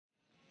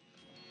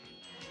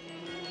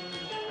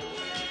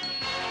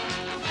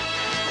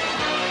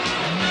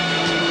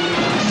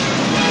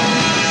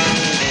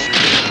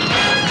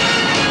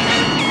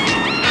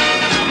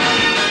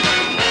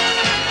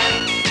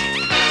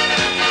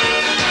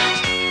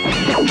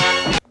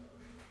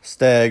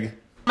Stag.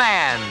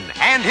 Man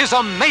and his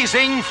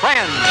amazing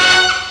friends.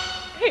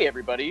 Hey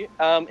everybody,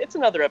 it's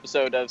another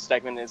episode of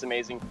Stegman and His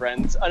Amazing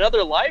Friends,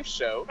 another live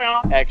show,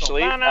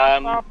 actually. We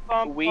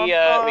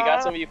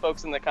got some of you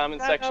folks in the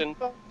comment section.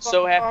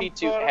 So happy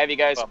to have you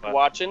guys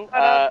watching.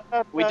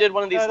 We did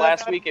one of these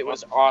last week, it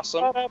was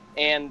awesome.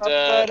 And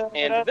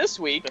this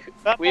week,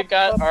 we've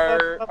got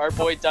our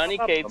boy Donnie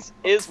Cates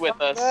is with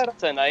us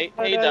tonight.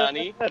 Hey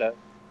Donnie.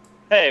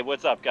 Hey,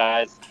 what's up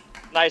guys?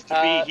 Nice to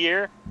be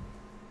here.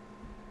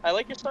 I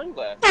like your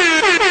sunglasses.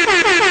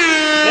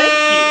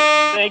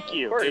 Thank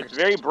you. It's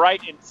very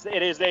bright.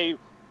 It is a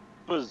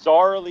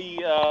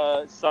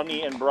bizarrely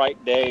sunny and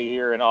bright day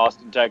here in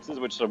Austin, Texas,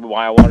 which is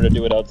why I wanted to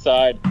do it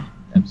outside.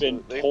 It's been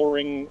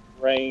pouring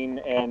rain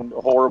and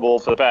horrible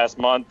for the past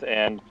month,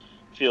 and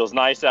feels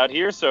nice out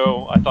here,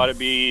 so I thought it'd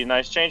be a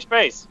nice change of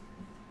pace.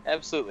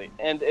 Absolutely.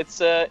 And it's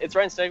Ryan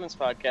Stegman's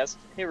podcast.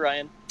 Hey,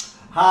 Ryan.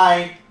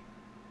 Hi.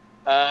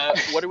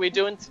 What are we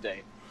doing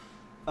today?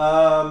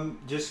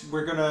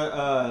 We're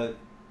gonna,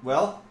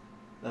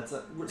 that's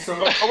a, so.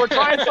 We're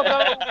trying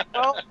something.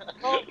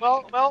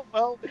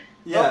 Well.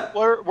 Yeah.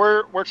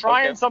 We're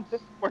trying something.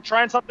 We're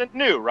trying something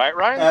new, right,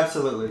 Ryan?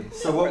 Absolutely.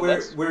 So what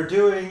we're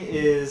doing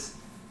is,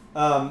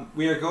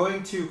 we are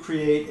going to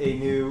create a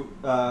new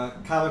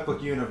comic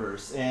book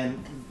universe,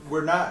 and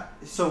we're not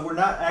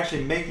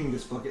actually making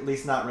this book, at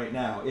least not right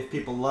now. If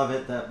people love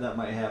it, that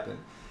might happen.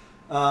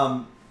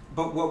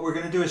 But what we're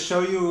going to do is show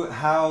you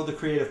how the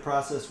creative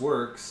process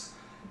works.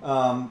 We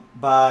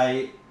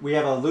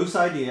have a loose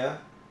idea,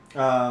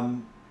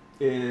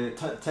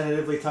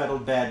 tentatively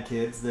titled Bad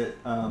Kids, that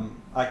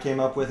I came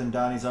up with and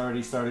Donnie's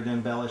already started to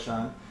embellish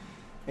on.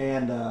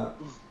 And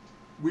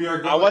we are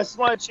going... I was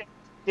much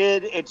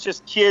kid, it's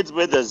just kids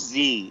with a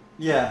Z.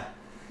 Yeah.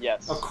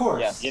 Yes. Of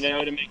course. Yes. You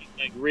know, to make it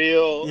like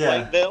real,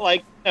 yeah.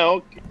 like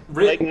 90s,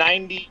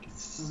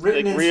 written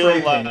like in real,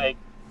 spray paint. like...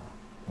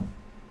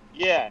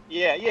 Yeah,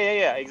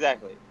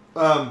 exactly.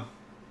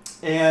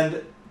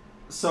 And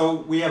so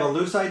we have a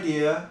loose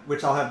idea,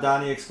 which I'll have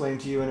Donnie explain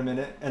to you in a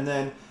minute. And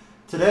then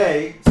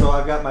today, so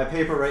I've got my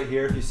paper right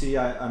here. If you see,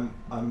 I'm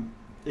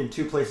in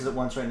two places at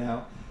once right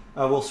now.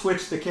 We'll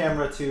switch the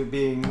camera to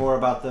being more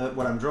about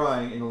what I'm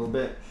drawing in a little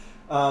bit.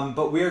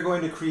 But we are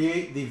going to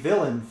create the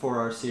villain for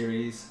our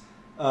series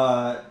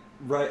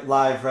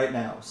live right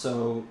now.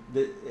 So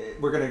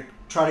we're going to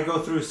try to go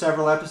through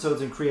several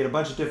episodes and create a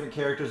bunch of different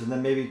characters, and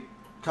then maybe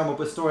come up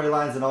with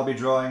storylines, and I'll be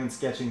drawing and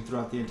sketching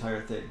throughout the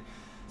entire thing.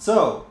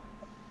 So...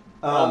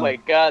 oh my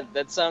god,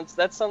 that sounds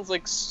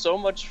like so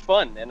much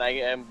fun, and I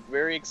am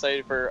very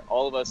excited for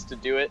all of us to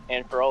do it,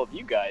 and for all of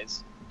you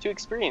guys to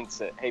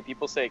experience it. Hey,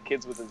 people say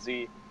Kids with a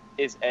Z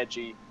is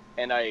edgy,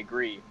 and I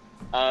agree.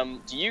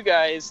 Do you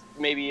guys,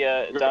 maybe,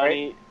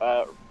 Donnie,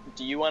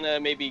 do you want to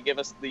maybe give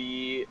us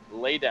the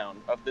laydown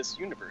of this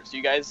universe?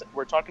 You guys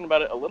were talking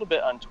about it a little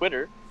bit on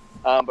Twitter,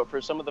 but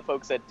for some of the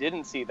folks that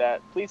didn't see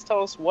that, please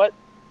tell us what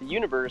the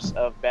universe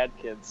of Bad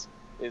Kids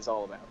is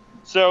all about.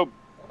 So...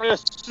 a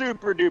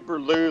super duper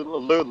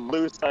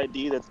loose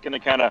idea that's going to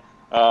kind of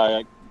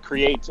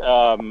create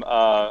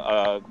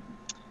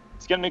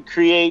it's going to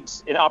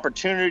create an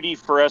opportunity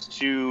for us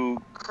to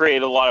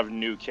create a lot of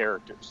new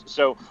characters.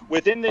 So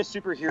within this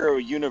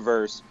superhero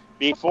universe,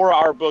 before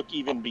our book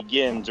even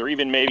begins, or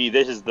even maybe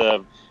this is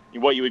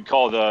what you would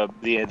call the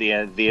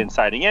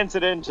inciting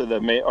incident, or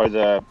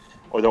the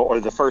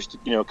first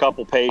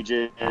couple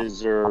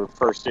pages or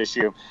first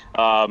issue,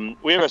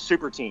 we have a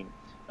super team.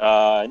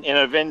 An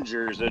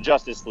Avengers, a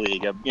Justice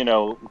League, kind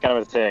of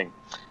a thing.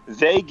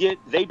 They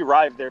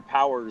derive their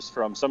powers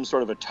from some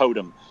sort of a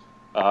totem,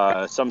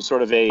 some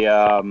sort of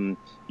an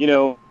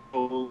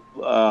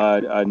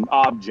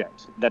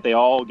object that they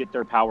all get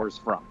their powers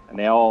from, and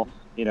they all,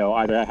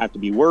 either have to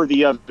be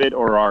worthy of it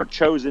or are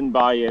chosen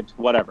by it,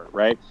 whatever,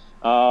 right?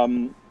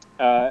 The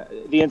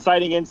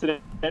inciting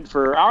incident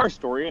for our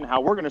story and how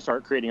we're going to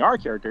start creating our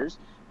characters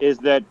is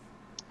that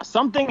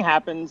something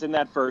happens in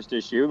that first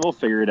issue, and we'll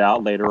figure it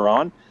out later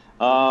on,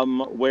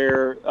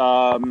 where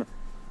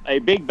a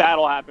big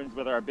battle happens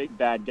with our big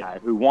bad guy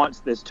who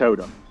wants this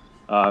totem.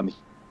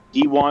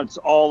 He wants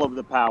all of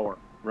the power,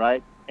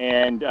 right?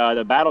 And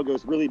the battle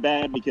goes really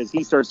bad because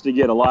he starts to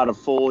get a lot of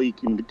full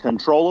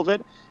control of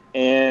it,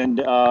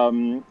 and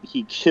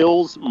he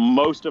kills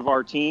most of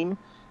our team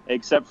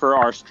except for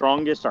our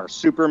strongest, our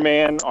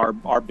Superman,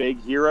 our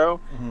big hero,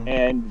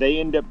 and they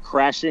end up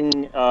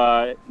crashing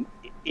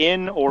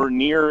in or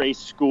near a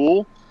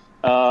school,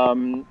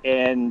 and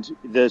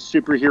the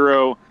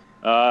superhero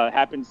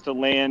happens to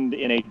land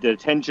in a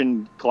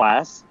detention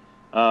class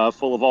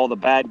full of all the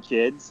bad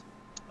kids,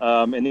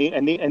 and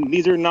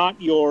these are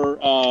not your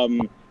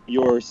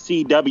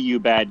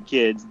CW bad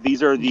kids.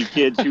 These are the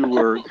kids who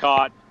were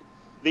caught.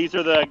 These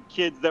are the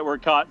kids that were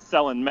caught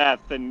selling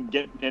meth and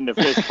getting into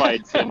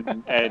fistfights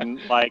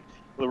and like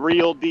the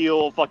real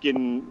deal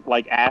fucking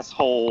like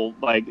asshole,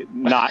 like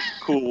not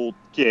cool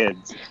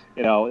kids.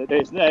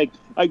 There's like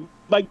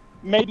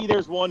maybe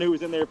there's one who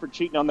was in there for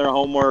cheating on their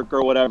homework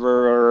or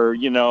whatever, or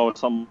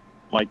some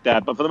like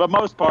that. But for the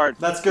most part,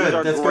 That's good. these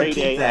are That's good. grade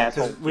Keep A that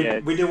asshole because we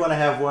kids. do want to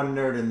have one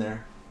nerd in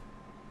there.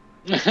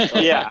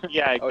 Yeah.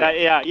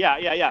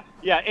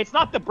 It's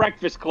not the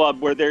Breakfast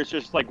Club where there's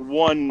just like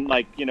one,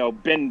 like, you know,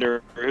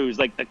 Bender who's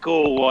like the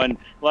cool one.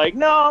 Like,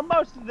 no,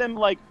 most of them,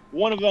 like,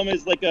 one of them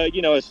is like a,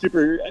 you know,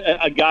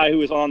 a guy who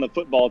was on the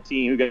football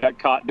team who got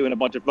caught doing a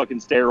bunch of fucking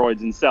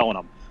steroids and selling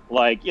them.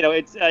 Like, you know,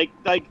 it's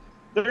like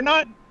they're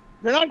not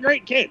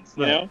great kids,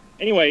 you know?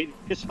 Anyway,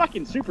 this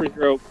fucking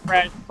superhero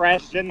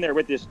crashed in there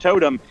with this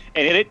totem,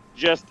 and it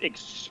just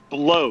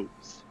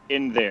explodes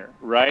in there,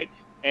 right?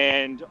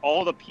 And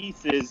all the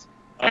pieces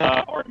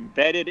are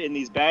embedded in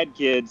these bad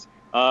kids.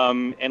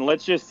 And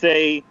let's just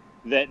say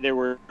that there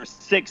were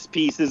 6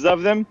 pieces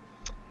of them,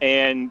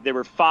 and there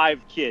were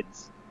 5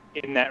 kids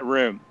in that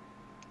room.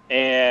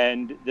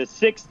 And the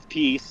 6th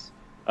piece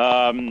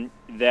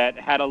that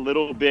had a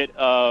little bit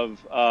of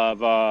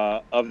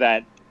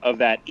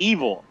that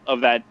evil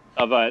of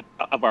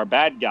our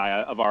bad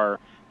guy, of our,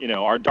 you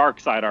know, our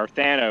dark side, our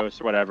Thanos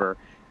or whatever,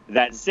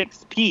 that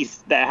 6th piece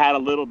that had a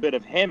little bit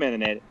of him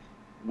in it,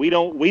 we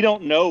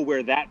don't know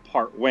where that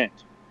part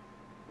went,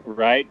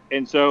 right?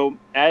 And so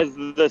as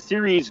the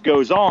series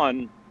goes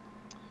on,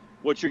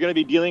 what you're going to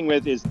be dealing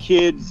with is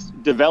kids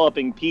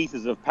developing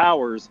pieces of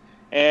powers,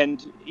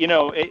 and, you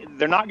know,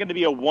 they're not going to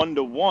be a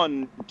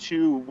 1-to-1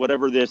 to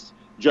whatever this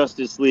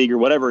Justice League or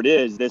whatever it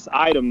is, this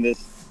item,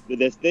 this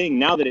thing.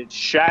 Now that it's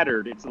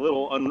shattered, it's a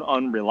little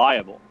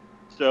unreliable.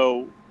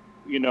 So,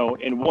 you know,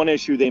 in one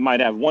issue they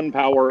might have one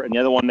power, and the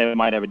other one they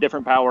might have a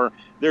different power.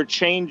 They're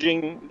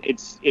changing.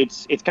 It's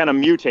kind of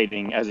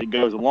mutating as it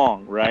goes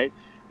along, right?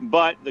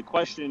 But the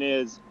question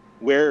is,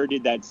 where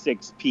did that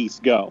 6th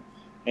piece go?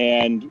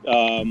 And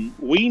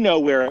we know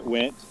where it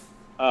went.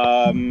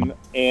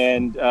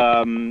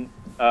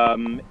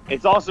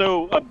 It's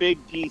also a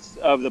big piece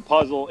of the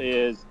puzzle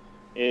is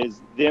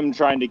them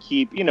trying to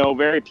keep, you know,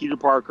 very Peter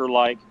Parker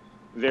like,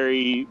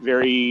 very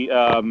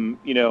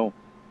you know,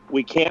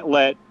 we can't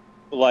let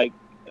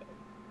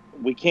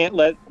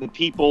the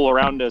people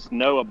around us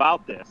know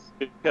about this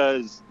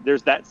because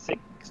there's that 6th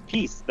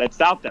piece that's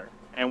out there,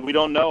 and we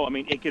don't know. I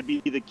mean, it could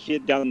be the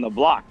kid down the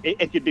block.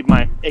 It could be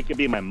my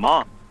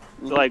mom.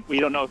 So, like, we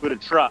don't know who to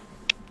trust.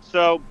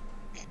 So,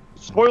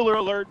 spoiler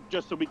alert,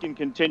 just so we can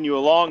continue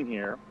along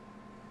here.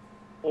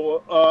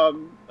 Or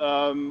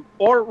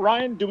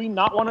Ryan, do we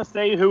not want to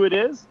say who it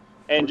is?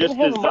 And We're just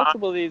gonna have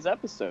multiple of these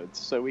episodes,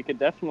 so we could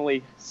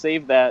definitely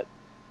save that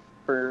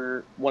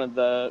for one of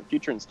the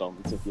future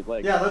installments if you'd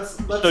like. Yeah, let's.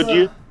 So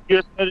do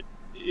you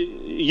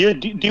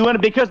want to,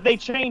 because they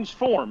change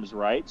forms,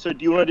 right? So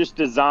do you want to just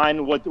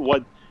design what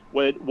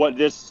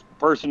this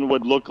person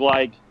would look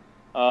like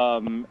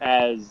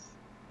as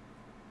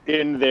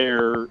in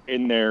their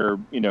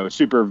you know,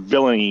 super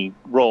villainy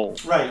role?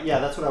 Right. Yeah,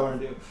 that's what I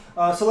want to do.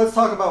 So let's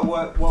talk about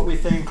what we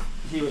think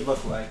he would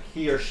look like,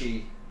 he or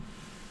she.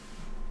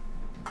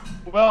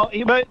 Well,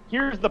 but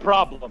here's the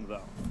problem,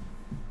 though,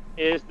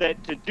 is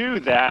that to do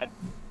that,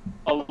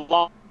 a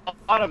lot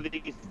of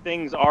these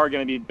things are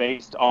going to be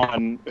based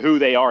on who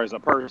they are as a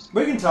person.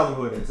 We can tell them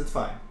who it is. It's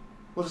fine.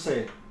 We'll just say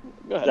it.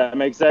 Go ahead. Does that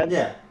make sense?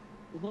 Yeah.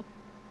 Mm-hmm.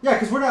 Yeah,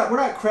 because we're not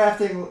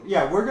crafting.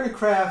 Yeah, we're gonna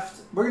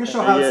craft. We're gonna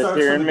show how it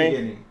starts from the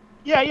beginning.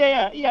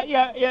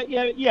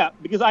 Yeah.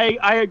 Because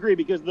I agree.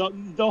 Because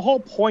the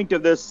whole point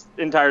of this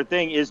entire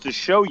thing is to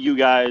show you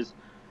guys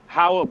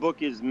how a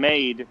book is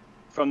made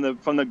from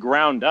the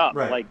ground up.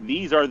 Right. Like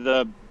these are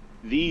the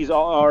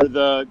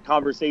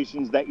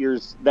conversations that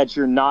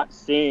you're not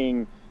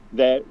seeing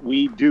that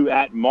we do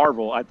at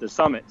Marvel at the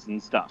summits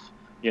and stuff.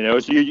 You know,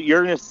 so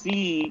you're gonna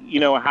see, you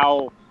know,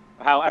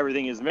 how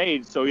everything is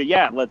made. So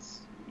yeah,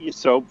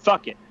 so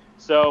fuck it.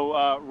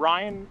 So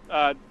Ryan,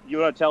 you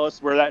want to tell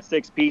us where that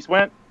 6th piece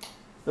went?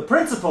 The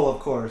principal,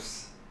 of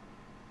course.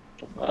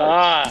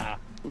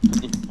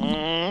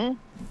 Mm-hmm.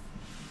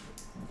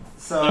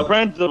 So the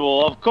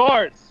principal, of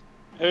course,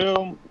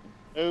 who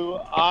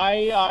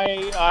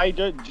I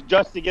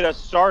just to get us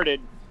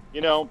started,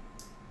 you know,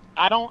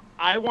 I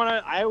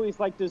always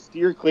like to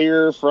steer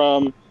clear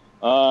from,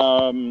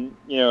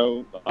 you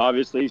know,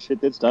 obviously shit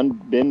that's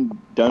been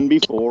done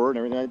before and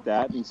everything like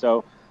that. And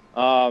so,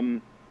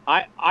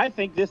 I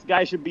think this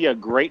guy should be a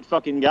great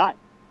fucking guy.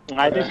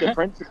 I think the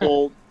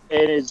principal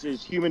in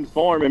his human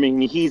form, I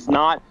mean, he's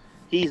not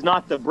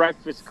the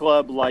Breakfast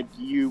Club, like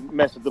you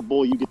mess with the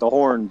bull, you get the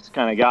horns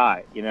kind of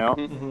guy, you know?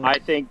 Mm-hmm. I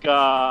think,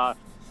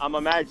 I'm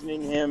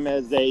imagining him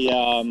as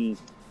an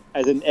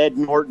Ed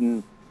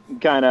Norton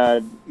kind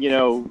of, you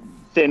know,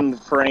 thin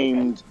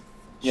framed,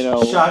 you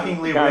know,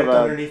 shockingly ripped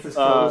underneath his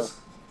clothes.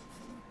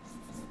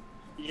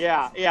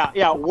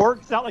 Yeah.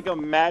 Works out like a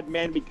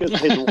madman because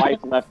his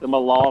wife left him a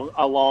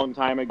long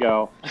time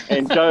ago,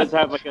 and does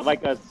have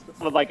like a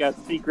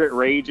secret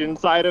rage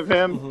inside of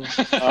him.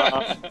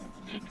 Mm-hmm.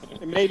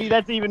 Maybe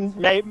that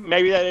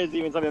is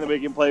even something that we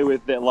can play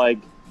with.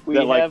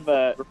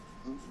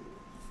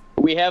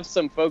 We have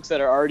some folks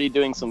that are already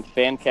doing some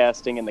fan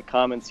casting in the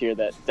comments here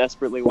that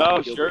desperately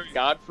want Gilbert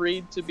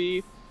Gottfried to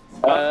be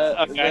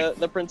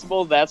the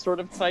principal, that sort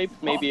of type.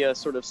 Maybe a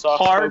sort of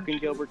soft-spoken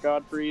Gilbert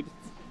Gottfried.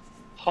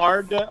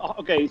 hard to.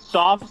 Okay,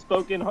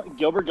 soft-spoken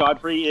Gilbert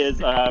Gottfried is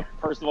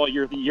first of all,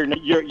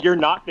 you're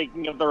not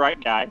thinking of the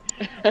right guy,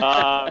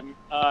 and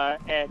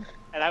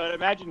I would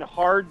imagine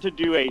hard to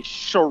do a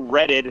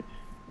shredded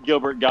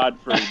Gilbert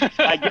Gottfried.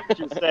 I get what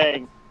you're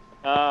saying.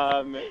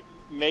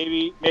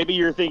 Maybe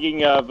you're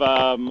thinking of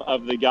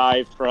the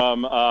guy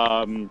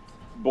from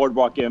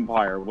Boardwalk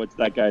Empire. What's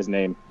that guy's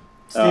name?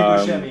 Steve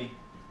Buscemi.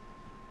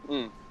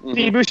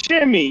 Steve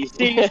Buscemi.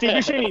 Steve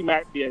Buscemi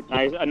might be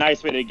a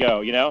nice way to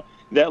go. You know,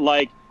 that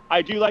like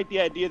I do like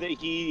the idea that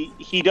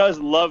he does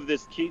love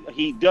this kid.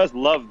 He does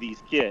love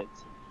these kids,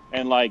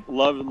 and like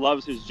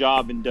loves his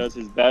job and does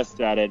his best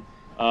at it.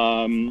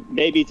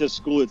 Maybe it's a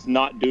school that's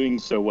not doing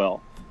so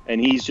well, and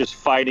he's just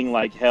fighting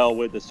like hell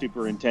with the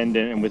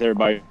superintendent and with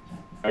everybody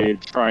to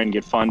try and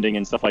get funding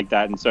and stuff like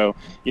that. And so,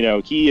 you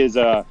know, he is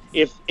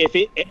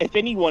if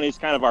anyone is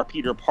kind of our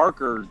Peter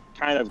Parker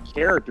kind of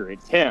character,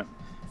 it's him.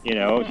 You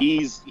know,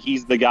 he's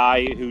the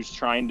guy who's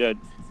trying to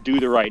do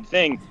the right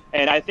thing.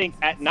 And I think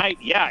at night,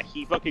 yeah,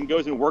 he fucking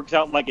goes and works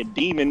out like a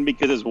demon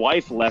because his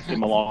wife left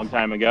him a long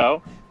time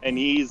ago, and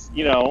he's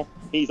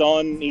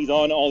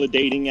on all the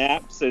dating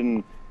apps,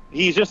 and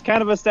he's just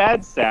kind of a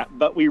sad sap,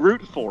 but we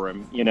root for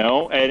him, you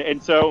know,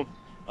 and so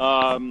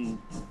I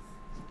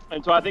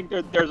think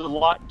there's a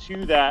lot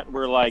to that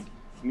where like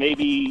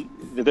maybe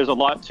there's a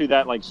lot to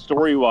that like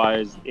story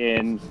wise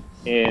in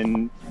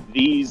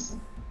these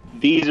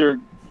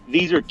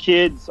are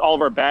kids. All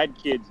of our bad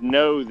kids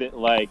know that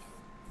like,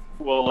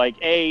 well, like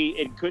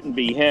it couldn't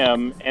be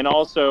him, and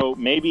also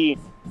maybe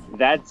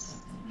that's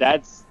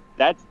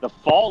the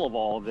fall of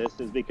all of this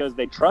is because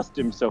they trust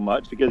him so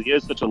much because he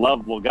is such a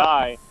lovable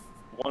guy.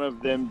 One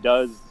of them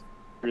does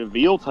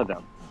reveal to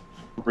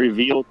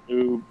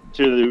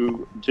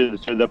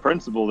the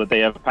principal that they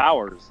have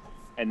powers,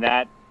 and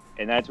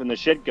that's when the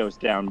shit goes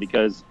down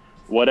because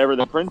whatever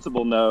the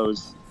principal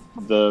knows,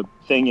 the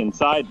thing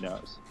inside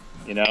knows.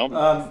 You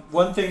know.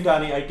 One thing,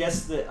 Donnie, I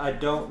guess that I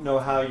don't know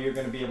how you're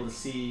going to be able to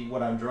see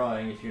what I'm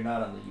drawing if you're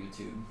not on the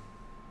YouTube,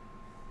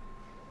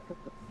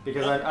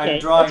 because I'm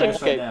drawing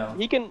this right now.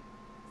 He can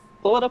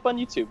pull it up on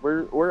YouTube.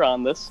 We're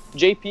on this.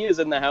 JP is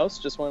in the house.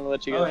 Just wanted to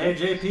let you guys know.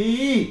 Hey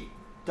JP,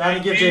 Donnie,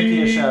 give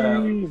JP a shout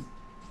out.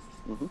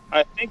 Mm-hmm.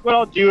 I think what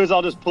I'll do is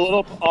I'll just pull it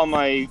up on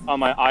my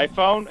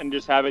iPhone and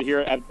just have it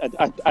here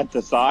at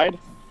the side,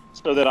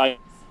 so that I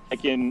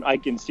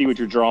can see what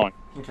you're drawing.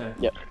 Okay.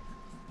 Yep.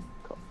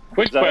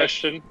 Quick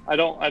question. I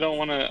don't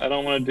want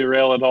to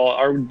derail at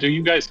all. Do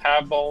you guys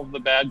have all of the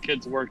bad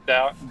kids worked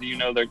out? Do you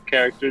know their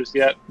characters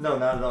yet? No,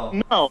 not at all.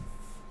 No.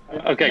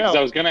 Okay, because No.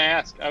 I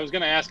was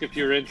gonna ask if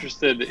you're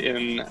interested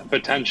in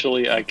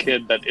potentially a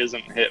kid that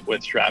isn't hit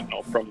with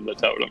shrapnel from the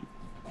totem.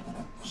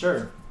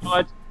 Sure.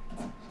 But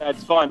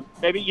that's fun.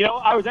 Maybe, you know,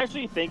 I was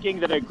actually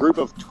thinking that a group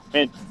of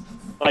twins,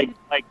 like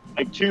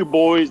two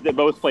boys that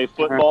both play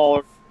football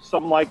or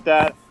something like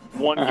that.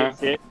 One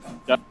gets hit,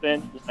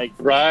 doesn't. Like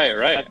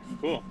Right.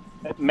 Cool.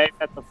 Maybe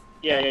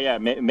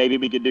maybe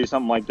we could do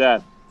something like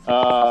that.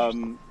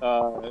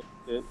 So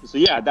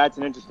yeah, that's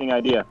an interesting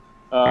idea.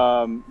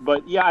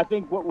 But yeah, I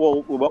think what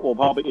we'll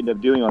probably end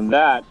up doing on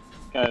that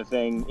kind of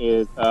thing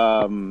is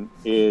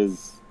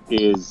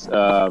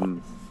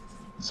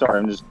sorry,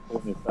 I'm just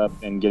pulling this up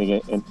and getting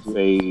it into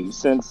a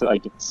sense that I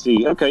can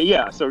see. Okay,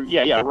 yeah. So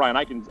yeah, Ryan,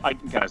 I can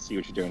kind of see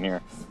what you're doing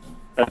here.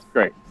 That's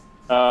great.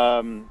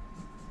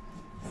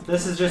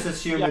 This is just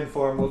his human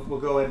form. We'll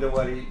go into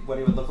what he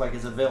would look like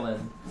as a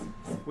villain.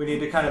 We need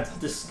to kind of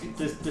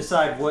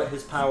decide what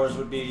his powers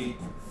would be,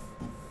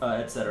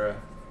 etc.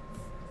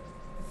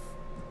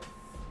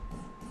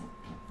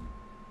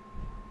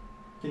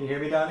 Can you hear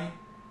me, Donnie?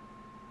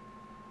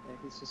 Yeah,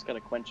 he's just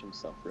gonna quench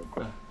himself real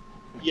quick.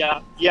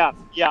 Yeah,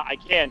 I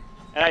can,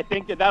 and I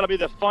think that'll be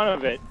the fun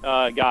of it,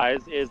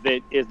 guys. Is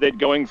that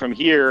going from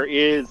here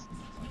is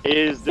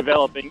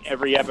developing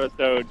every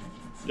episode,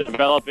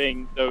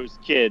 developing those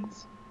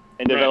kids,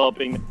 and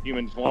developing the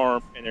human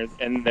form,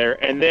 and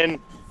then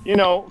you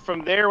know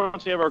from there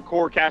once we have our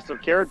core cast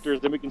of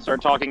characters, then we can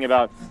start talking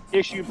about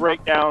issue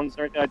breakdowns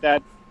or anything like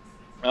that.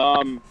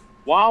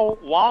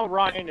 While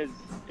Ryan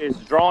is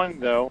drawing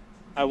though,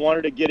 I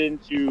wanted to get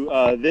into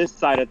this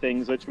side of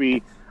things, which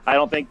I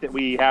don't think that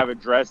we have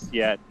addressed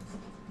yet.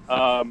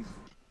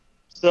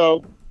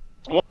 So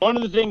one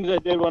of the things I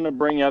did want to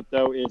bring up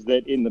though is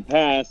that in the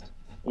past,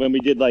 when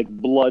we did like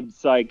Blood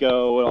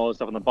Psycho and all this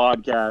stuff on the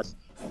podcast,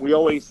 we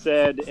always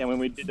said, and when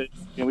we did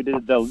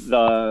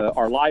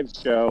our live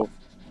show,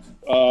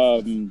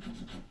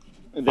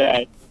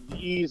 that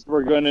these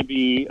were going to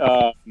be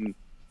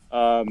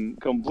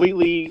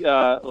completely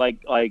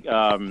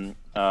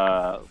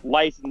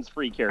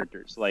license-free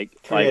characters. Like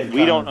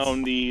we don't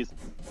own these.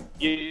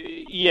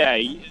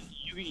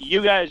 You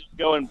guys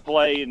go and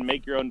play and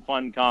make your own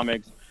fun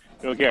comics.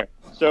 We don't care.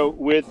 So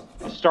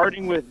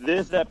starting with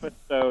this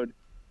episode,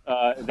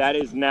 that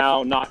is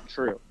now not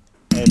true.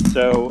 And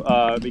so,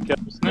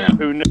 because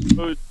who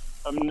knows,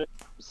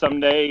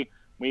 someday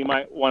we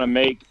might want to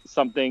make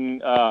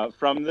something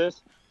from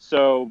this.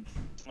 So,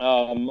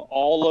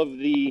 all of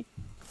the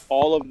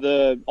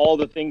all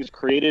the things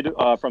created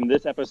from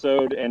this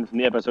episode and from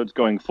the episodes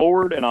going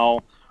forward, and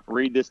I'll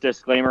read this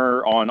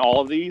disclaimer on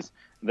all of these.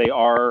 They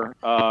are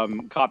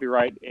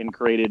copyright and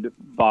created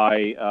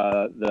by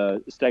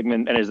the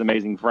Stegman and His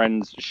Amazing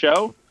Friends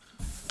show.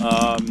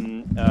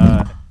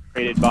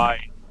 Created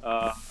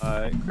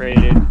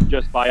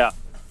just by us.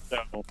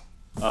 So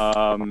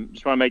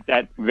just want to make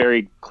that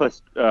very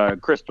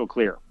crystal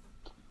clear.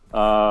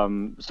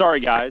 Sorry,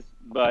 guys,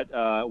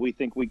 but we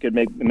think we could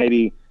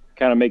maybe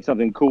make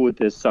something cool with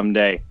this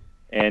someday,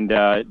 and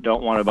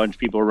don't want a bunch of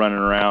people running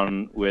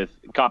around with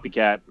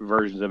copycat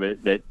versions of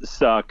it that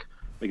suck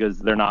because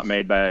they're not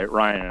made by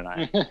Ryan and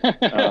I.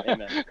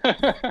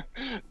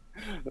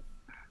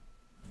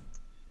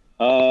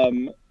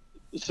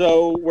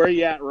 So where are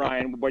you at,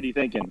 Ryan? What are you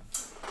thinking?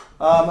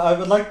 I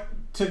would like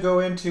to go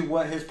into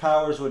what his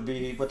powers would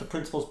be, what the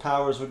principal's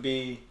powers would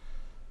be,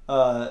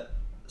 so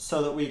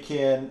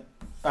that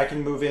I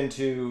can move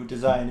into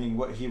designing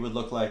what he would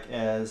look like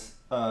as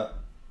the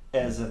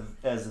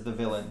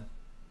villain.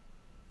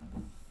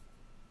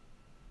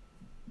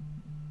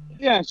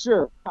 Yeah,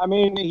 sure. I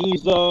mean,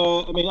 he's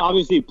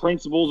obviously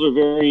principals are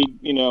very,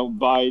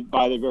 by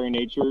their very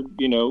nature,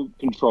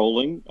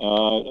 controlling,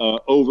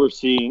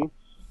 overseeing,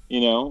 I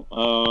don't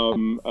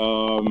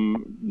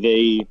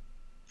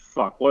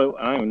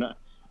even know.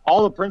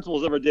 All the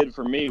principals ever did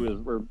for me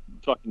were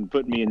fucking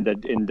putting me in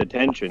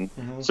detention.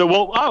 Mm-hmm. So,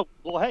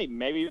 hey,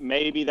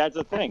 maybe that's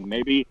a thing.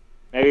 Maybe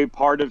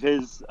part of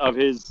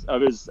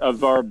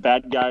our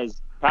bad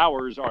guy's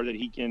powers are that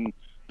he can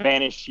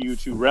banish you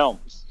to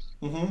realms.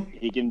 Mm-hmm.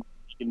 He can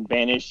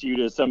banish you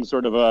to some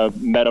sort of a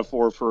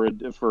metaphor for a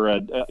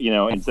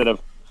instead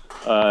of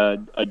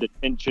a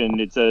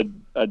detention, it's a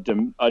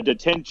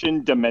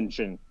detention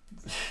dimension.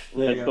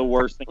 That's the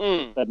worst thing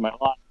I've said in my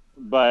life.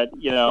 But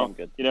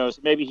so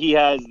maybe he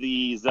has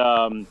these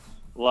how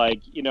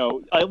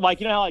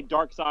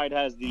Darkseid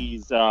has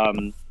these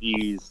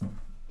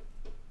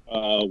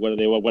what are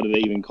they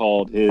even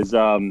called? His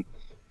eye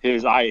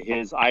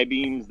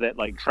beams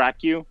that track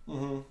you.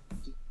 Mm-hmm.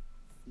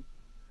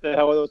 The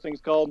hell are those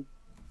things called?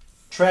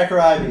 Tracker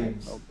eye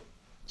beams.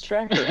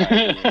 Tracker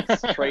eye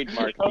beams.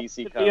 Trademark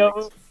DC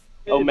Comics.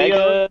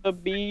 Omega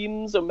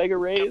beams, Omega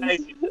rays.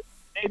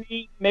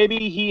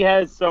 Maybe he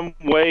has some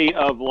way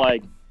of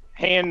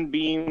hand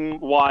beam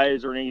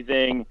wise or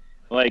anything.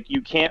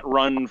 You can't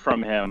run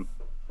from him.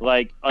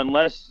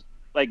 Unless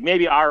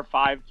maybe our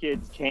 5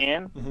 kids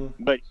can, mm-hmm.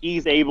 but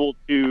he's able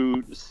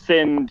to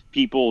send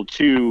people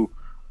to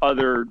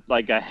other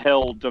a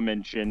hell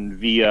dimension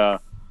via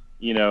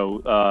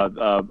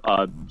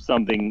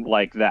something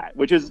like that,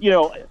 which is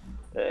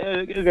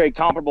very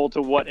comparable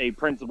to what a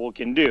principal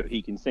can do.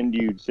 He can send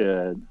you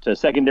to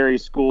secondary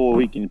school.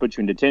 He can put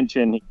you in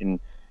detention. He can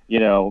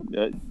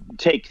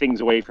take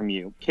things away from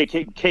you, kick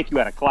you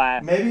out of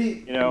class.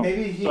 Maybe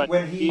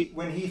when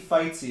he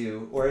fights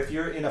you, or if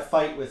you're in a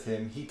fight with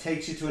him, he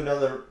takes you to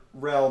another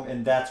realm,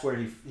 and that's where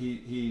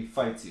he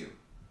fights you.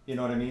 You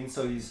know what I mean?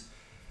 So it's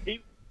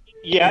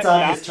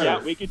on his turf.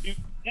 Yeah, we could do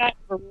that.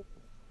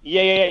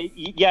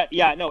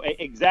 No,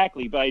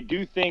 exactly. But I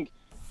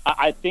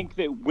think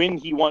that when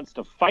he wants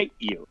to fight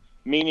you,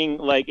 meaning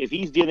if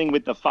he's dealing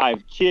with the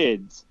 5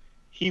 kids,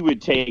 he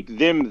would take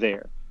them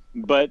there.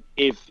 But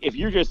if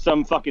you're just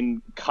some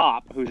fucking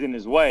cop who's in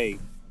his way,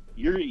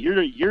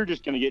 you're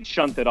just gonna get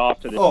shunted off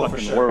to this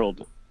fucking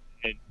world,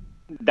 and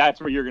that's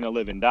where you're gonna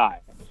live and die.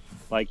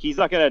 He's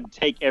not gonna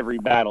take every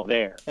battle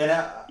there. And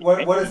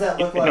what does that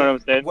look like? You know what I'm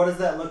saying? What does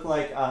that look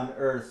like on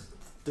Earth?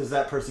 Does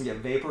that person get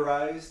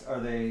vaporized? Are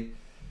they,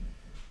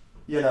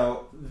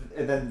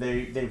 and then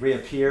they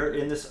reappear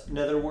in this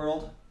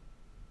netherworld?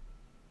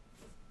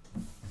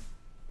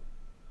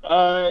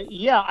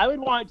 Yeah, I would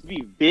want it to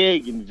be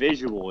big and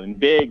visual and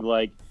big,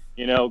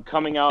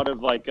 coming out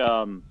of maybe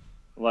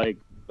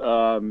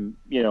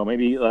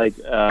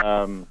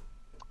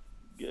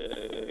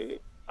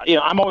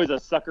I'm always a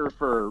sucker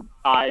for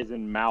eyes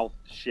and mouth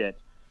shit,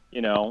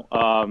 so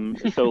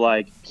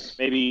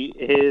maybe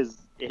his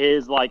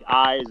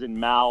eyes and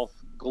mouth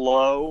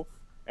glow,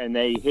 and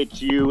they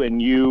hit you, and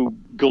you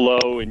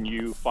glow, and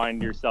you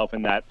find yourself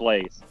in that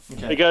place.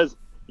 Okay. Because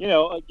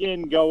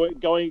again,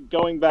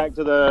 going back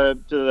to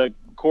the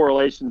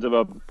correlations of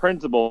a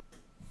principal,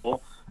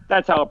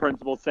 that's how a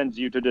principal sends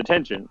you to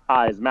detention,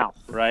 eyes, mouth,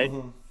 right?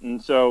 Mm-hmm.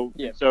 And so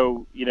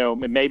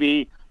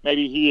maybe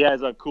he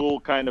has a cool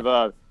kind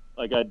of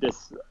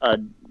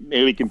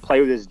maybe we can play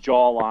with his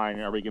jawline,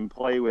 or we can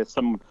play with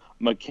some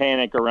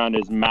mechanic around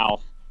his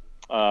mouth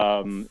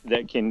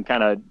that can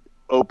kind of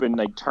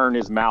turn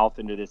his mouth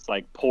into this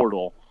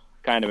portal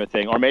kind of a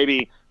thing. Or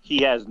maybe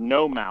he has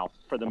no mouth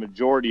for the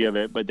majority of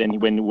it, but then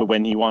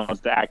when he wants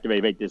to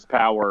make this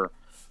power,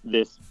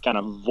 this kind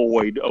of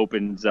void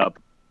opens up,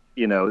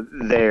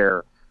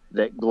 there,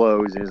 that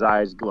glows, his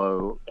eyes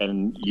glow,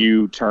 and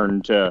you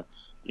turn to,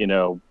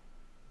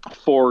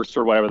 force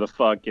or whatever the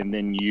fuck, and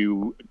then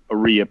you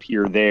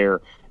reappear there.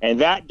 And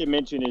that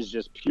dimension is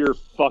just pure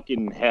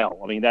fucking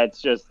hell. I mean,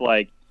 that's just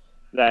that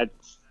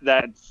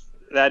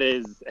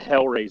is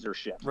Hellraiser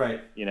shit. Right.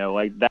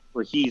 That's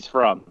where he's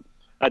from.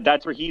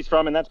 That's where he's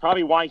from, and that's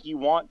probably why he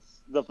wants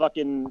the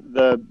fucking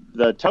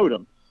the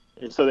totem,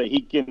 so that he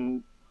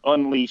can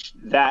unleash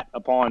that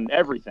upon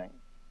everything,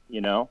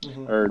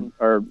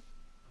 or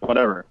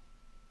whatever.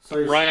 So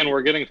Ryan,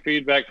 we're getting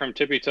feedback from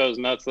Tippy Toes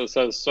Nuts that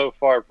says so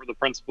far the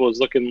principal is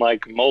looking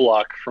like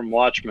Moloch from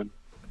Watchmen.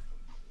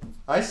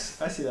 I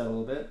see that a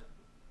little bit.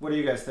 What do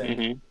you guys think?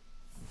 Mm-hmm.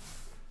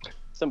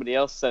 Somebody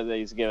else said that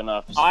he's giving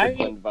off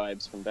Strickland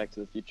vibes from Back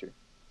to the Future.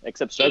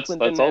 Except Strickland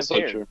That's didn't also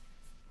have hair. true.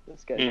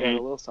 This guy's got a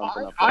little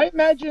something up I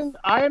there.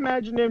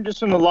 imagine him just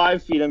from the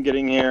live feed I'm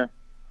getting here.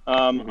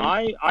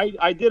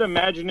 I did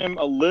imagine him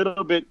a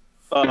little bit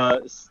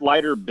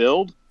slighter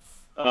build,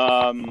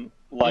 with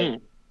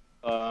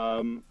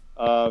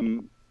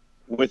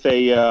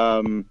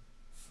a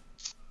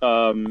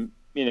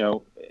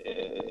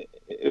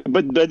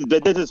but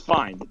this is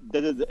fine.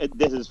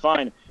 This is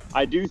fine.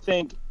 I do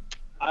think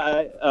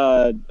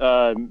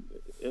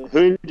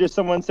who did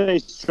someone say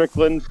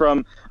Strickland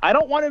from? I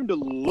don't want him to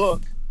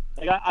look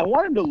like I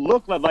want him to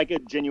look like a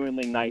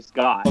genuinely nice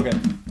guy. Okay. I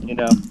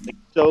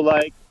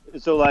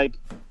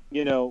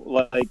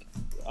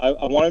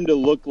want him to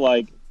look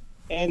like,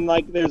 and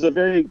like there's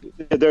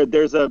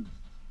a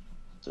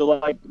so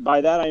like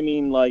by that I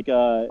mean like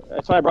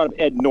that's why I brought up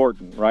Ed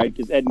Norton, right?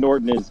 Because Ed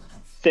Norton is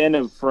thin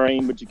of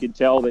frame, but you can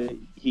tell that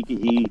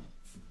he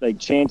like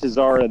chances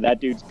are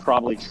that dude's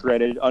probably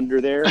shredded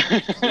under there.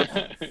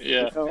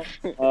 Yeah.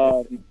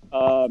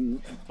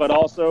 But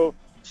also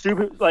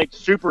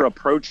super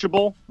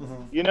approachable,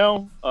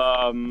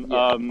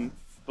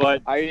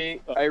 But I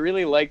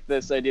really like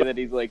this idea that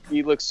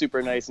he looks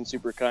super nice and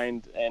super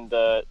kind and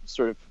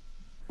sort of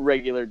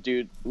regular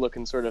dude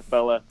looking sort of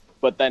fella,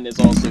 but then is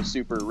also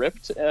super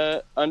ripped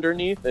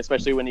underneath,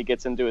 especially when he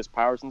gets into his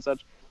powers and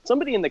such.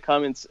 Somebody in the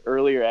comments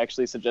earlier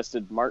actually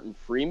suggested Martin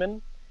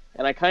Freeman,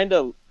 and I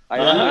really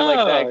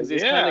like that because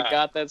he's kind of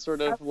got that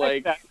sort of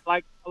like a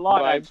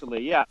lot vibe.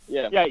 actually. Yeah.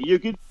 Yeah. You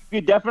could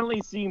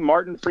definitely see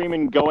Martin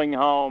Freeman going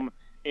home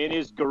in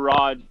his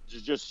garage,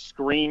 just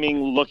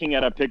screaming, looking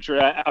at a picture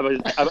of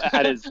his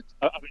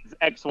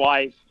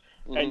ex-wife,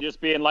 and just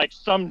being like,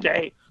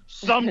 someday,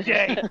 and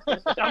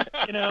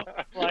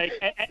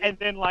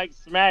then like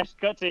smash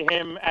cut to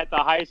him at the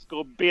high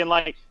school being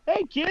like,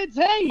 hey kids,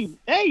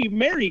 hey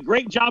Mary,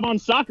 great job on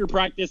soccer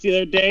practice the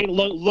other day,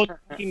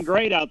 looking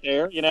great out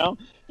there, Martin.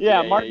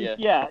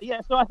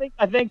 So I think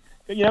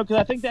because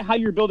I think that how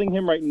you're building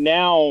him right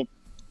now,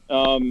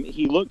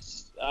 he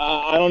looks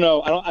I don't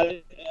know,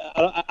 I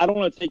don't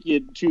want to take you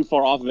too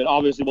far off of it.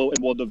 Obviously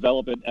we'll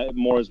develop it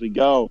more as we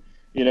go.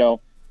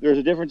 There's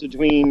a difference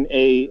between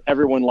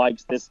everyone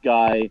likes this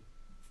guy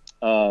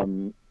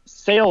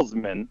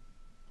salesman,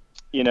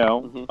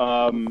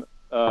 a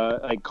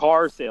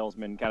car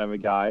salesman kind of a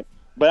guy.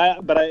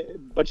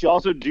 But you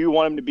also do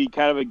want him to be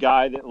kind of a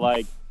guy that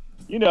like,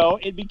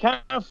 it'd be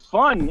kind of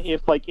fun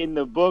if like in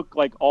the book,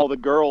 like all the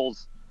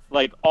girls,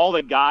 like all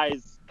the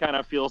guys kind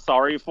of feel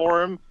sorry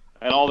for him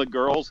and all the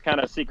girls kind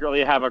of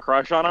secretly have a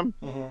crush on him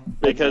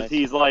because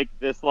he's like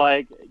this,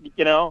 like,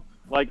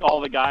 like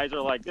all the guys are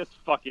like, this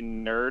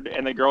fucking nerd,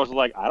 and the girls are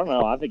like, I don't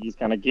know, I think he's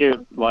kind of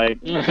cute.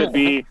 Like, could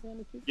be,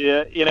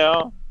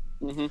 I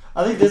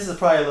think this is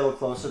probably a little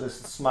closer. The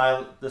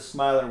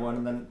Smiler one,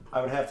 and then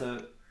I would have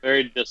to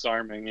very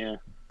disarming. Yeah.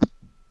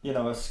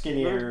 A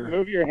skinnier.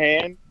 Move your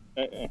hand.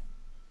 I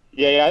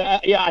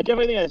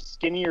definitely think a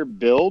skinnier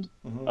build.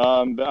 But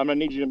I'm gonna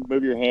need you to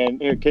move your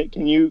hand. Here,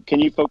 can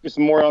you focus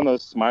more on the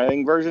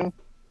smiling version?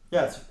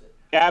 Yeah.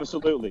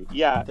 Absolutely.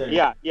 Yeah.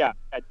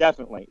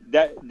 Definitely.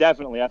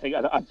 Definitely. I think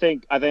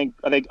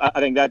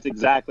that's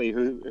exactly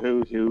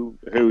who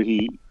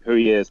he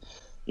is.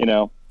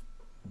 And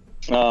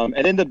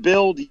in the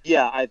build,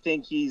 I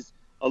think he's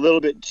a little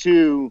bit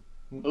too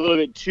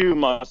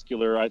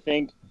muscular. I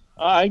think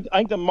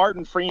the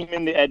Martin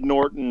Freeman, the Ed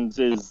Nortons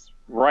is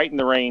right in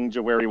the range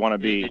of where we want to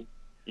be.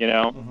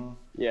 Yeah, I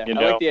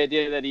like the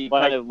idea that he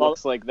kind of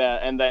looks like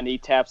that, and then he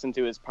taps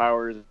into his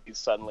powers. He's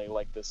suddenly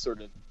like this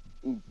sort of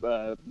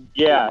beast.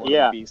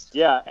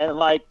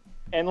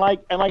 And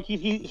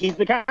he's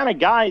the kind of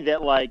guy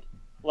that like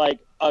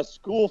a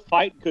school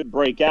fight could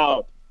break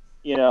out,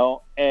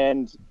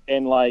 and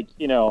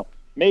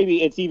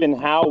maybe it's even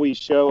how we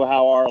show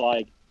how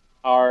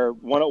our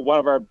one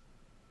of our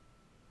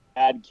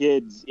bad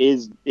kids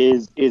is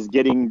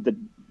getting the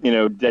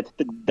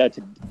that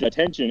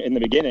attention in the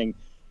beginning,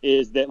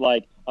 is that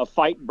like a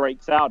fight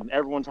breaks out and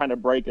everyone's trying to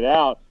break it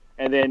out,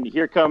 and then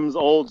here comes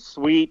old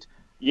sweet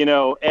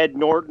Ed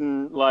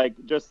Norton, like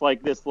just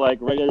like this like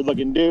regular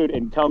looking dude,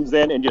 and comes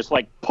in and just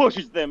like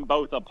pushes them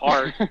both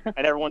apart,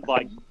 and everyone's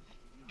like,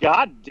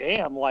 God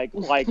damn,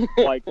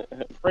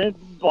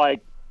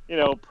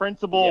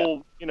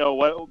 Principal,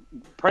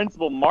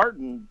 Principal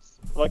Martin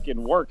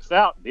fucking works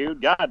out,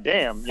 dude. God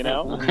damn,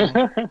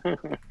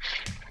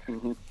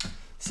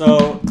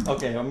 So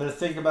okay, I'm gonna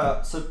think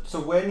about so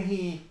when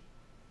he's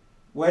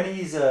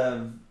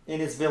in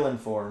his villain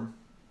form,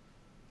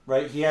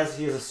 right? He has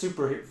a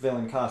super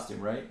villain costume,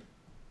 right?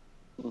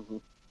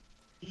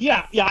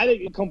 Yeah, I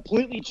think it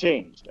completely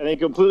changed. And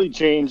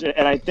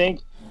I think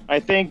I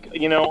think,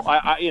 you know,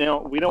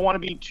 we don't want to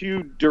be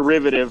too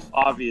derivative,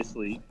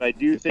 obviously. I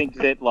do think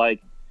that,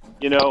 like,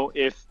 you know,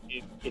 if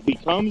he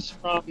comes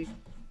from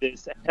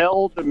this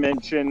hell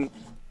dimension,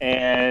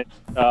 and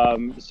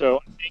so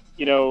I think,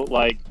 you know,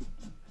 like,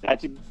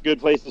 that's a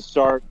good place to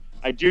start.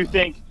 I do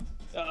think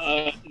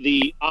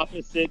the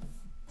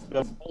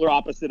polar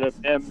opposite of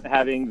him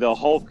having the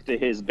Hulk to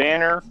his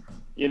banner,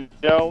 you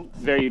know,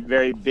 very,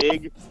 very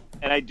big.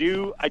 And I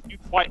do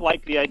quite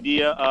like the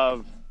idea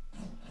of,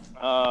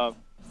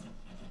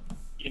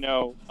 you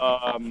know,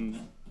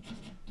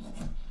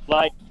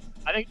 like,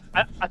 I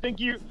think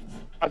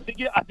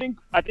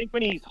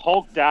when he's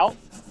hulked out,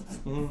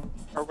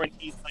 or when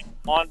he's like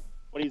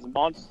when he's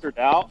monstered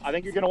out, I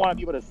think you're gonna want to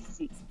be able to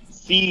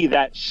see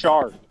that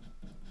shard,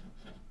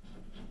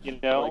 you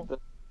know,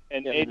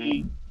 and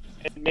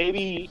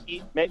maybe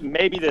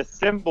the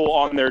symbol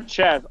on their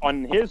chest,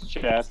 on his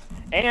chest,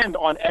 and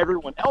on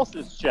everyone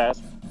else's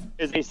chest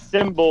is a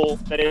symbol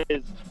that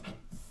is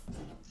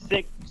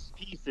 6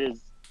 pieces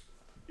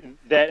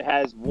that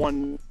has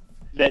one,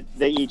 that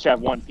they each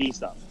have one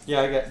piece of.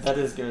 Yeah, I get that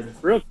is good.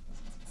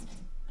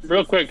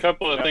 Real quick,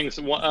 couple of things.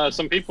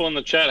 Some people in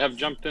the chat have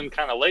jumped in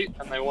kind of late,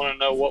 and they want to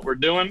know what we're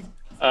doing.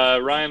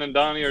 Ryan and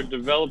Donnie are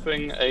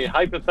developing a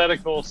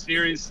hypothetical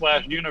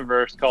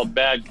series/universe called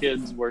Bad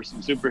Kids, where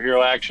some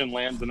superhero action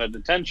lands in a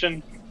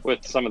detention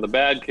with some of the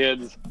bad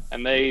kids,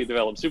 and they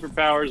develop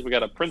superpowers. We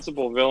got a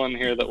principal villain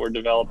here that we're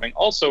developing.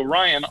 Also,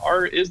 Ryan,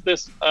 is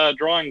this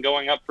drawing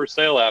going up for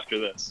sale after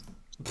this?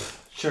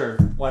 Sure,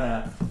 why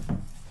not?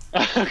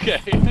 Okay.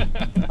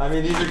 I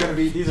mean,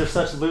 these are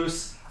such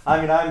loose. I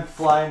mean, I'm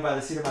flying by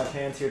the seat of my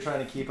pants here,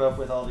 trying to keep up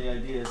with all the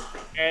ideas.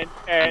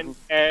 And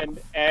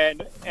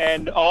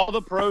all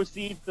the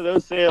proceeds to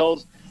those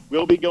sales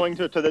will be going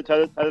to the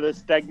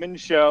Stegman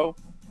show,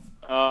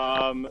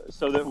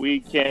 so that we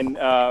can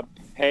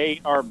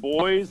pay our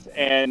boys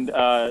and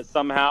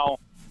somehow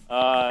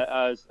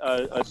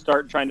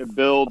start trying to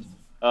build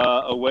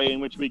a way in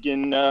which we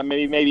can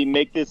maybe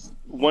make this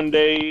one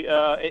day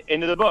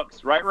into the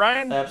books. Right,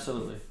 Ryan?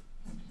 Absolutely.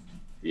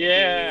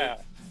 Yeah.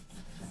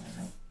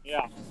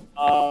 Yeah.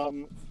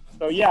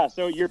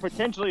 So you're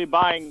potentially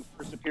buying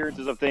first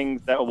appearances of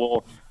things that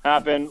will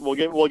happen.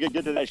 We'll get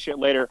to that shit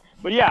later.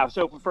 But yeah,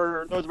 so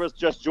for those of us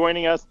just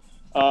joining us,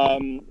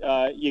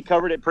 you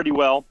covered it pretty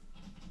well.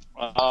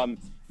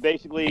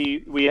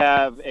 Basically, we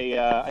have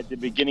at the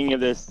beginning of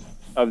this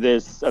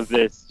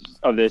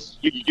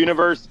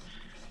universe.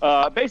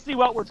 Basically,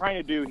 what we're trying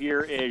to do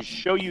here is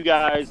show you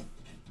guys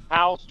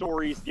how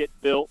stories get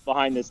built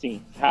behind the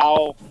scenes.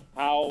 How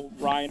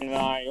Ryan and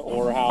I,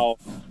 or how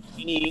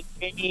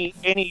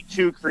any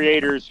two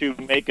creators who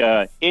make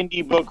a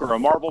indie book or a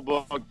Marvel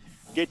book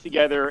get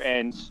together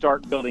and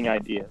start building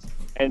ideas.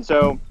 And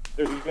so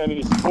there's going to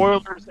be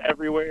spoilers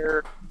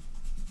everywhere.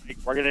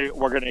 We're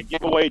gonna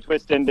give away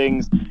twist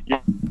endings.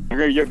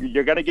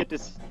 You're gonna get to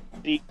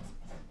see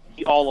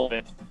all of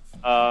it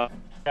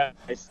step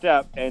by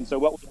step. And so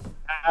what we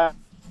have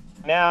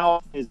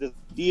now is this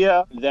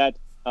idea that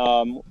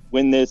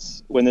when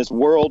this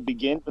world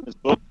begins, when this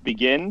book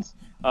begins,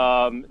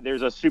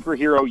 there's a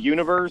superhero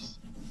universe,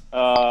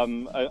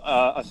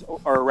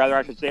 or rather,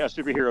 I should say, a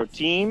superhero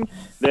team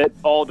that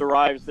all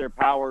derives their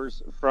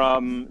powers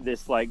from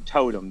this like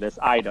totem, this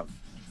item.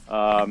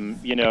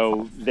 You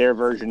know, their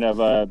version of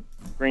a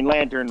Green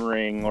Lantern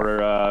ring, or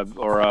a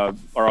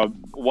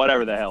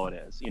whatever the hell it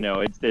is. You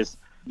know, it's this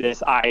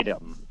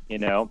item. You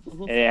know,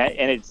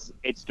 and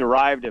it's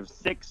derived of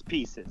 6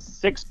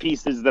 pieces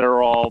that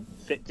are all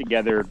fit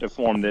together to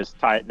form this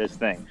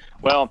thing.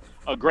 Well,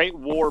 a great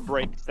war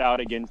breaks out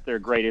against their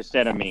greatest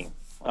enemy,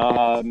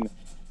 and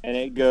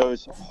it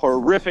goes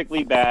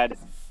horrifically bad,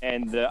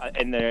 and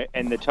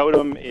the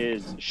totem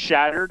is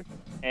shattered,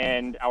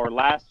 and our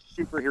last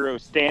superhero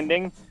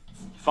standing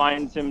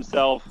finds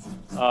himself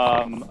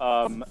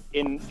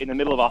in the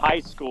middle of a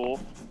high school.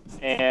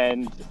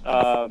 And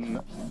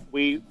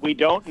we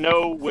don't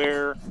know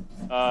where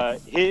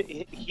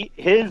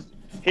his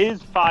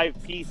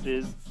 5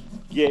 pieces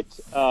get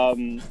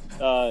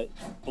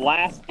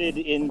blasted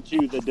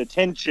into the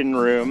detention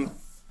room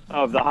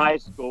of the high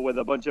school with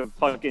a bunch of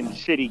fucking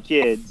shitty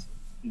kids,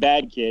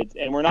 bad kids.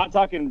 And we're not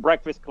talking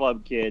Breakfast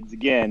Club kids.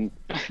 Again,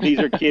 these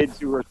are kids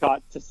who were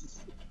caught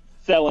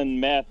selling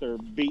meth or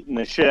beating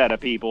the shit out of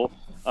people.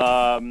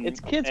 It's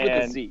kids with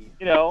a Z,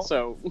 you know.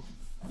 So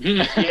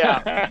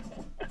yeah.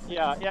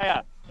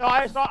 No,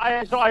 I just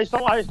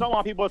don't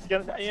want people to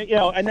get, you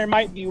know, and there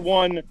might be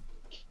one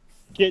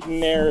kid in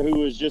there who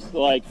was just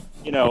like,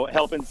 you know,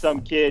 helping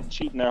some kid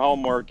cheating their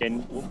homework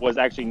and was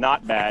actually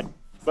not bad.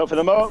 But for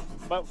the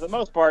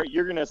most part,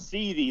 you're gonna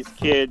see these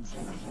kids,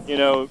 you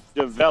know,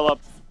 develop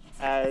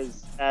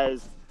as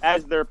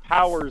their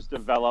powers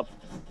develop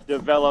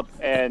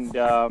and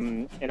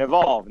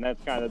evolve, and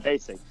that's kind of the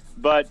basic.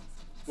 But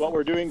what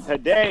we're doing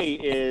today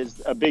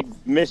is a big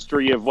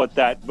mystery of what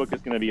that book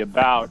is going to be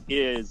about.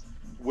 Is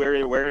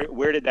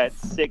where did that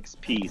 6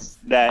 piece,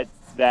 that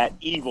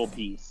evil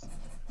piece,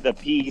 the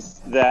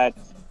piece that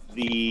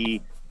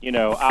the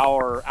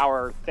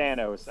our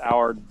Thanos,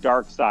 our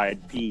dark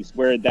side piece,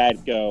 where did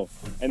that go?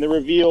 And the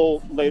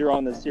reveal later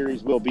on in the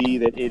series will be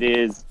that it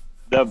is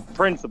the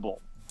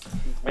principal.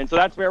 And so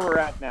that's where we're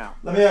at now.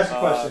 Let me ask you a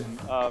question.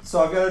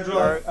 So I've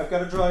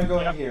got a drawing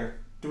going here.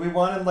 Do we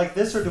want him like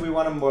this, or do we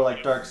want him more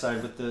like dark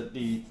side with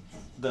the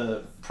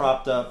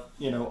propped up,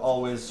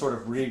 always sort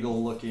of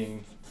regal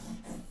looking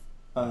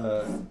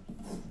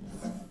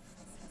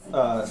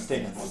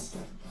stance?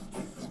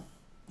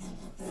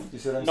 You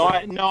see what I'm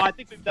saying? I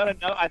think we've done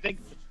enough.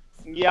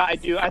 Yeah, I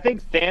do. I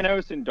think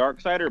Thanos and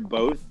Darkseid are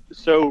both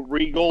so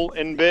regal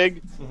and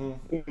big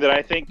that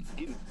I think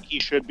he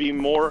should be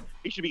more.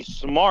 He should be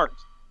smart.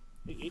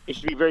 He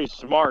should be very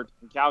smart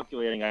and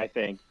calculating, I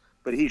think.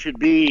 But he should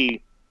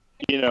be,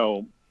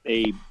 a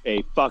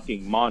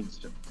fucking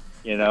monster.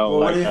 Well,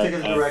 what do you think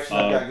of the direction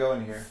I've got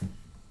going here?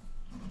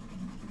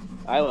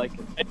 I like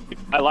it.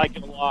 I like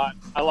it a lot.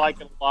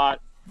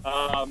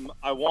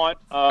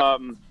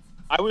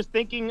 I was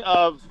thinking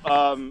of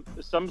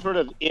some sort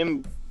of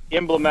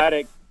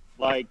emblematic,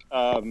 like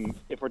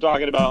if we're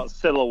talking about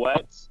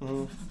silhouettes,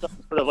 some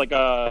sort of like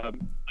a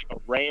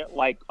ram,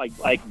 like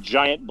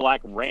giant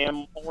black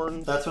ram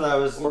horns. That's what I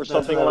was. Or that's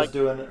something what I was like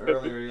doing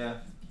earlier. Yeah.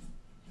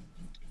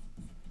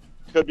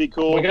 Could be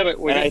cool. We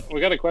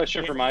got a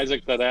question from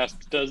Isaac that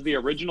asks, does the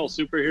original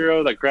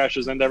superhero that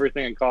crashes into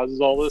everything and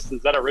causes all this,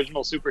 is that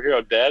original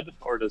superhero dead,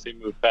 or does he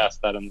move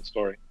past that in the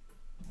story?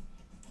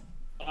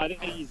 I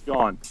think he's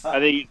gone. I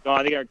think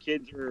our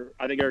kids are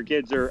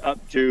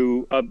up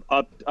to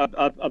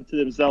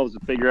themselves to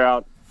figure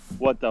out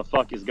what the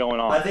fuck is going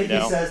on. I think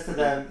he says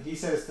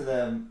to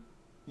them,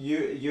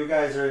 you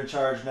guys are in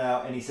charge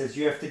now, and he says,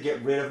 you have to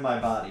get rid of my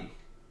body.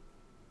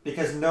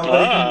 Because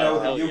nobody can know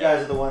that you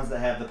guys are the ones that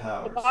have the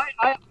powers.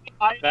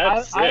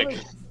 That's sick.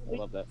 I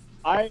love that.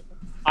 I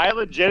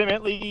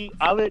legitimately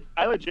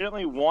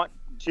want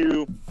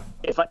to.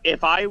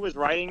 If I was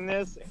writing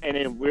this and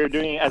if we were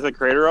doing it as a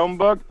creator-owned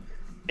book,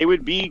 it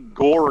would be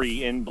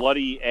gory and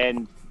bloody,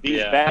 and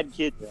these bad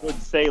kids would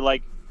say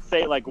like,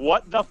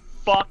 what the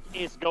fuck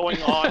is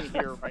going on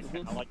here right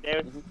now? Like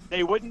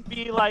they wouldn't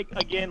be like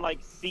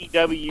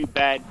CW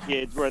bad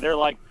kids where they're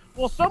like,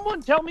 will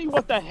someone tell me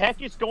what the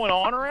heck is going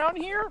on around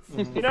here?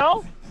 The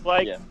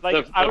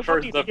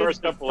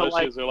first couple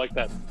issues are like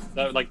that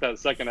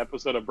second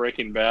episode of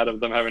Breaking Bad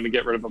of them having to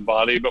get rid of a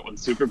body but with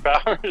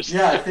superpowers.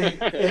 Yeah, I think,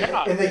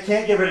 and they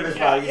can't get rid of his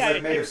body.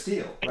 He's made of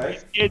steel,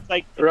 right? It's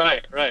like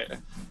right.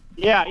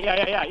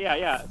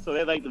 Yeah.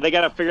 So they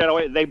got to figure out a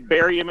way. They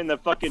bury him in the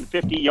fucking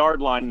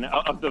 50-yard line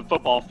of the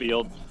football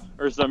field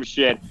or some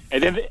shit,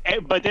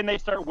 but then they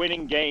start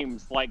winning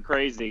games like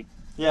crazy.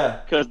 Yeah,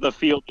 because the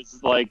field is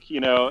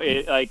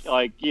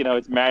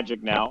it's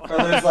magic now. Or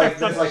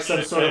there's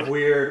some sort of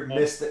weird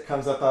mist that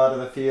comes up out of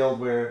the field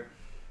where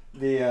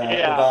the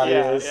body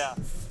is. Yeah.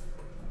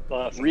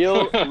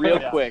 Real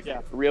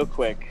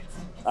quick.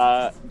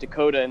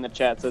 Dakota in the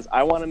chat says,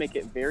 I want to make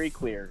it very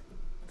clear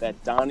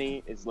that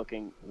Donnie is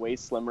looking way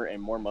slimmer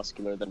and more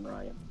muscular than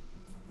Ryan.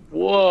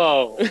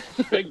 Whoa!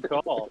 Big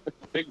call.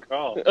 Shit!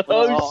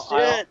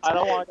 I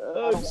don't want.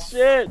 Oh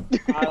shit!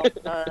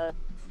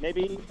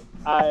 Maybe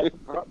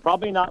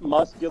probably not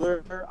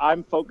muscular.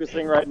 I'm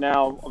focusing right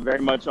now very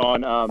much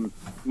on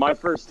my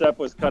first step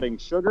was cutting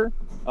sugar,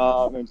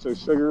 and so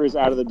sugar is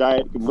out of the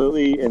diet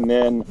completely. And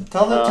then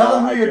tell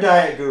them who your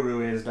diet guru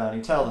is,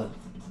 Donnie. Tell them.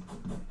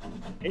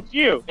 It's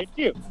you.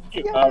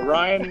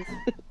 Ryan.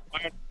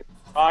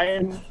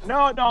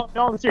 No,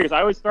 I'm serious.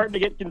 I was starting to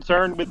get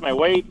concerned with my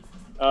weight.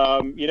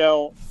 When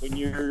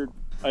you're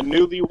a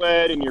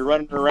newlywed and you're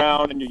running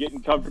around and you're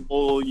getting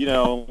comfortable, you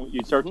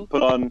start to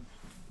put on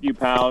few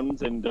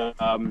pounds, and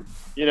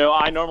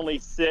I normally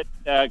sit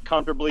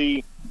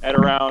comfortably at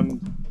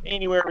around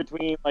anywhere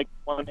between like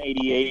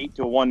 188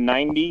 to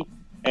 190,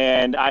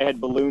 and I had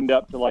ballooned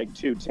up to like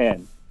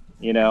 210,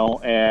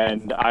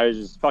 and I was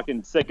just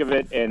fucking sick of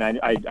it, and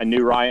I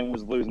knew Ryan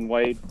was losing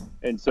weight,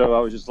 and so I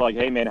was just like,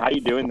 hey man, how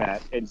you doing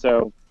that? And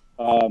so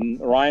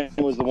Ryan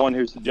was the one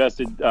who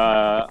suggested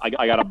I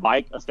got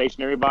a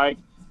stationary bike,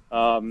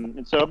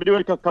 and so I've been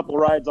doing a couple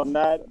rides on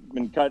that,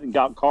 been cutting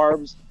out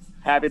carbs.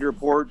 Happy to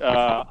report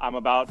I'm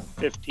about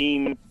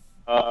 15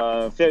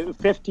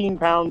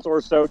 pounds or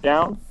so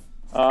down.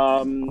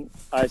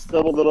 I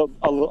still have a little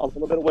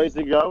bit of ways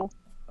to go.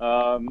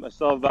 I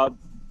still have about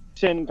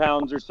 10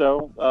 pounds or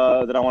so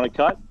that I want to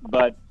cut,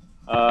 but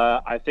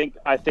I think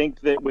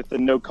that with the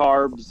no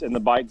carbs and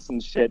the bikes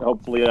and shit,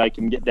 hopefully I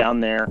can get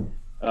down there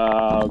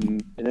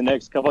in the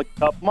next couple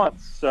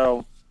months.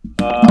 So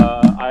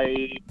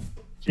I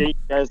appreciate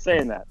you guys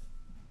saying that.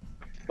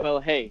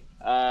 Well, hey.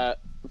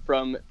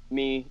 From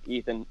me,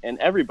 Ethan, and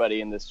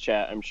everybody in this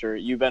chat, I'm sure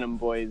you Venom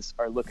boys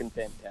are looking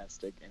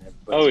fantastic, and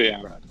everybody's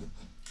proud of you.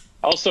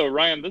 Also,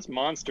 Ryan, this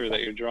monster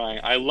that you're drawing,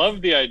 I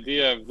love the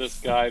idea of this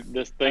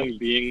thing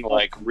being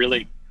like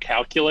really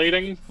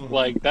calculating.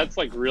 Like that's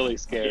like really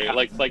scary. Yeah.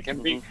 Like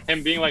him being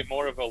like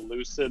more of a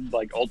lucid,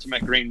 like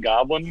Ultimate Green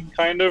Goblin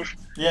kind of.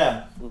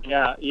 Yeah.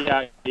 No,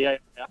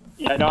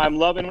 I'm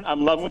loving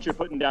what you're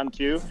putting down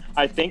too.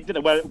 I think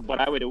that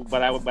what I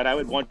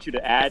would want you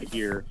to add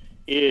here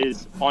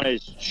is on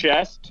his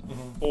chest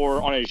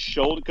or on his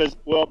shoulder. Because,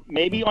 well,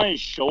 maybe on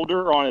his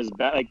shoulder or on his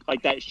back,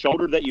 like that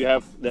shoulder that you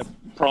have that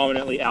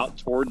prominently out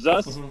towards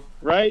us,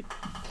 right?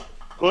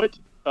 Put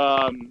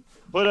a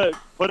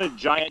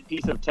giant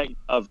piece of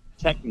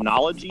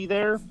technology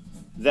there.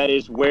 That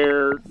is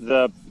where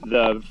the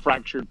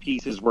fractured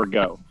pieces will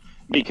go.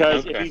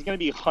 Because if he's going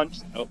to be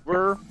hunched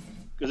over,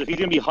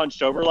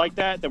 like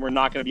that, then we're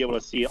not going to be able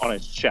to see it on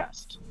his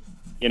chest.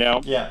 You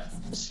know? Yeah.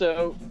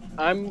 So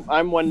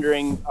I'm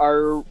wondering,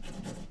 are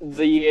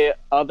the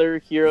other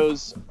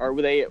heroes,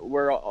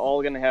 we're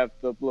all gonna have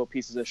the little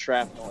pieces of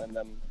shrapnel in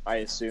them, I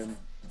assume.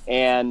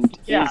 And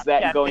is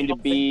that going to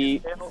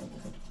be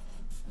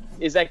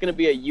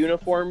a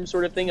uniform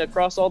sort of thing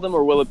across all of them,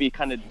 or will it be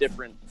kind of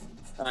different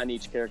on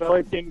each character? So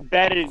it's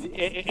embedded.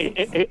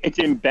 It's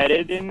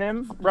embedded in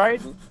them,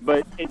 right?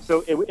 But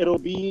it'll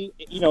be,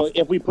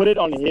 if we put it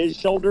on his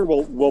shoulder,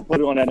 we'll put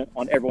it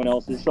on everyone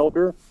else's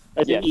shoulder.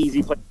 That's an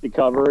easy place to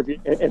cover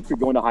if you're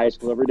going to high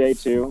school every day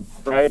too,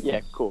 right? Yeah,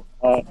 cool.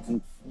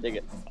 Dig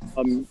it.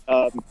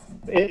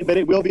 But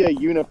it will be a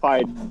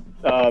unified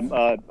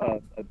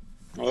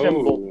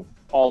symbol,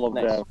 all of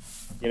them,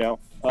 and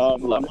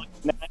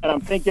I'm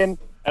thinking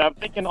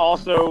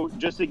also,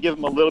 just to give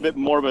him a little bit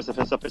more of a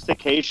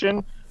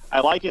sophistication, I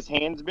like his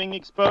hands being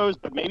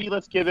exposed, but maybe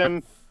let's give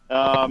him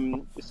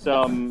some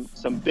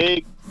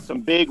big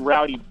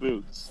rowdy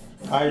boots.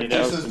 I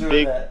just was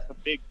doing that.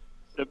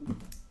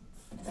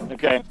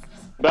 Okay,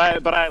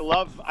 but I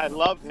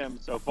love him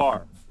so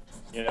far.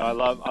 I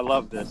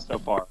love this so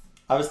far.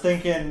 I was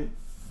thinking,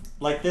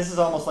 like, this is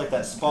almost like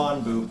that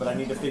Spawn boot, but I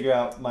need to figure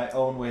out my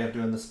own way of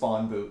doing the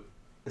Spawn boot,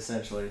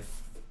 essentially.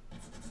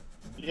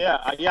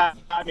 Yeah.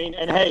 I mean,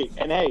 and hey,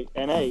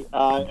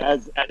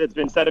 as it's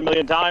been said a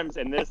million times,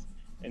 and this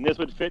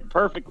would fit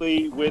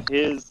perfectly with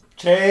his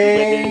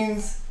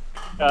chains.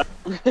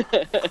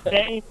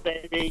 Chains,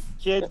 baby.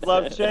 Kids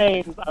love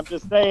chains. I'm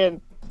just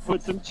saying,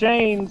 put some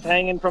chains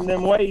hanging from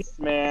them waists,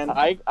 man.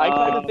 I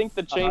kind of think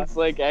the chains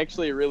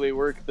actually really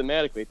work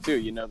thematically too.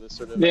 The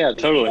sort of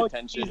totally.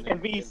 tension.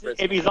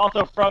 If he's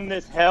also from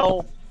this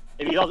hell,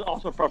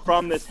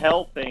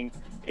 thing,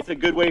 it's a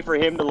good way for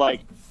him to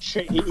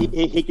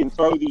he can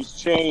throw these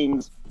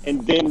chains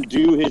and then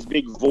do his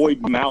big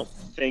void mouth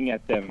thing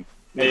at them.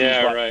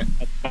 Yeah, right.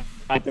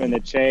 At them in the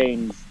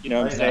chains. You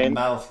know what I'm saying? That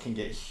mouth can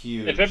get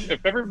huge.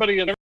 If everybody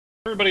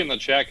in the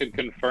chat could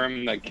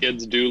confirm that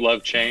kids do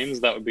love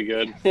chains, that would be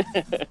good.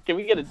 Can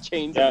we get a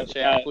chains in the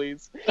chat,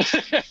 please?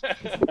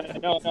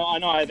 No.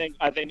 I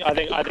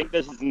think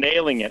this is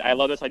nailing it. I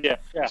love this idea.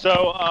 Yeah.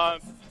 So,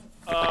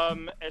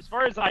 as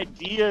far as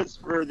ideas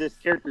for this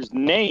character's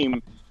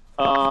name,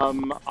 what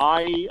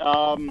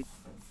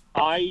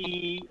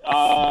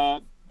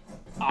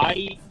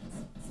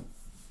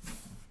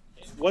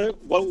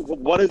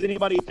does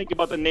anybody think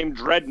about the name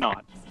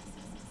Dreadnought?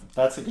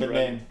 That's a good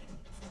name.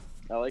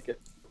 I like it.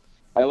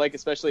 I like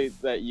especially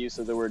that use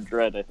of the word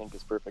dread. I think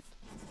is perfect.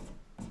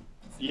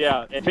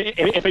 Yeah.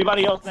 If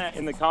anybody else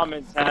in the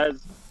comments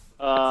has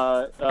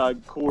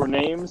cooler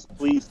names,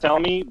 please tell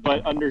me.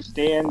 But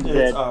understand that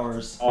it's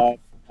ours.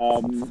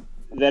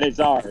 That it's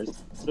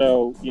ours.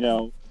 So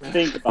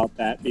think about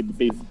that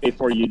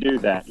before you do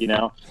that.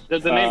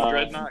 Does the name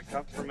Dreadnought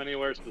come from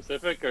anywhere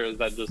specific, or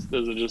does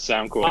it just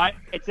sound cool?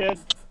 It's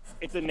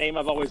a name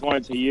I've always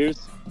wanted to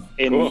use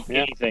in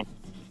anything.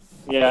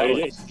 Yeah,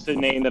 Totally. it's just a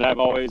name that I've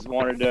always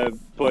wanted to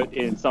put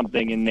in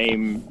something and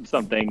name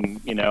something,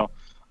 and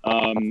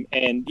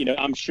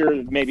I'm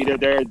sure maybe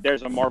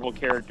there's a Marvel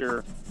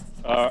character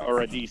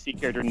or a DC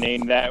character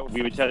name that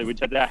we would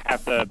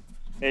have to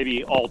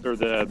maybe alter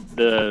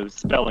the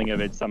spelling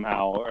of it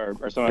somehow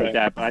or something like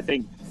that. But I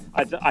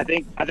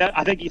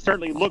think he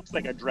certainly looks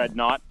like a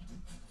Dreadnought.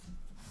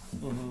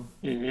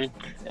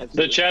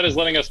 The chat is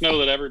letting us know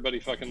that everybody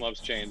fucking loves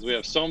chains. We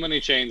have so many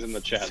chains in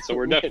the chat, so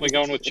we're definitely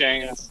going with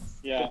chains.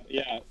 Yeah.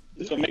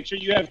 So make sure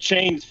you have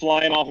chains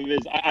flying off of his.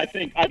 I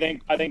think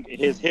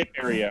his hip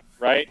area,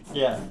 right?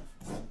 Yeah.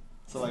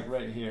 So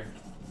right here.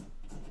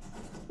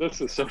 This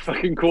is so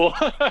fucking cool.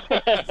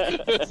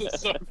 This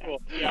is so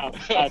cool. Yeah,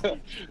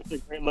 it's a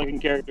great looking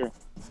character.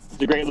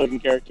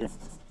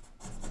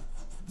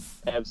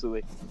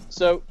 Absolutely.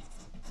 So,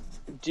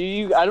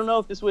 I don't know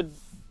if this would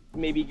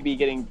maybe be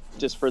getting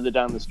just further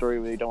down the story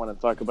where you don't want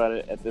to talk about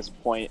it at this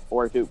point,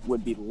 or if it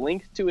would be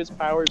linked to his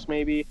powers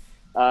maybe.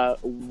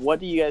 What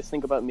do you guys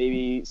think about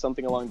maybe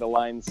something along the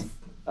lines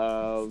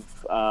of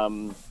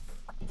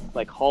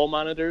hall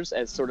monitors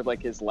as sort of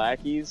like his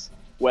lackeys,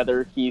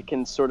 whether he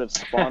can sort of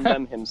spawn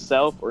them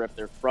himself or if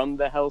they're from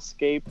the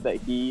hellscape that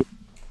he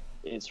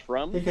is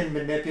from? He can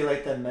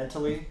manipulate them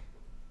mentally.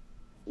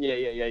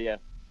 Yeah.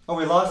 Oh,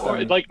 we lost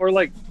him.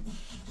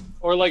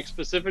 Or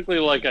specifically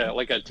like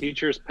a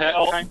teacher's pet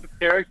kind of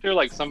character,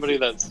 like somebody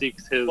that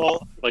seeks his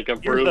approval.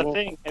 Here's the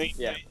thing. I mean,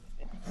 yeah.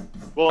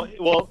 Well.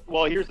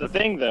 Here's the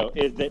thing, though,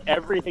 is that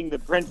everything the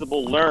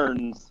principal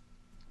learns,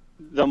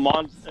 the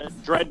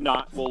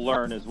Dreadnought will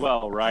learn as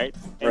well, right?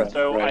 And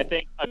I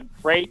think a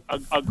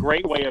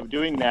great way of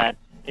doing that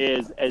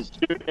is as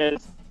soon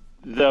as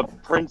the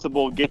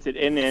principal gets it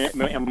in it,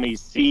 and we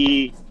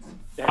see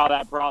how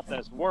that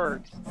process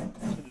works,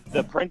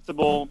 the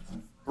principal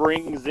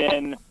brings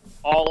in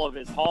all of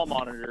his hall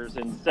monitors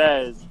and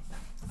says,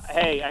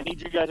 hey, I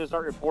need you guys to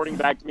start reporting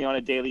back to me on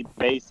a daily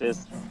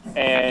basis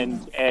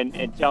and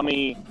tell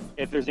me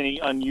if there's any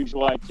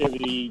unusual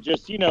activity.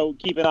 Just, keep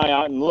an eye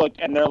out and look.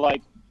 And they're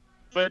like,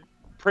 but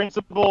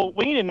principal,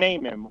 we need to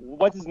name him.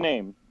 What's his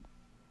name?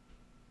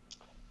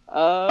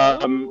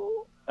 I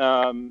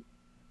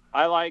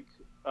like...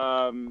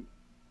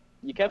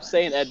 you kept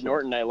saying Ed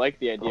Norton. I like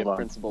the idea of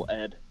Principal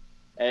Ed.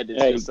 Ed is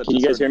just such can a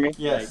you guys hear me?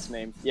 nice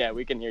name. Yeah,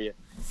 we can hear you.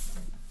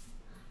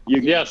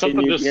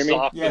 Something just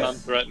soft Yes. and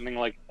unthreatening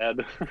like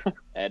Ed.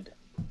 Ed.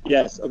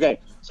 Yes. Okay.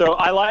 So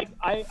I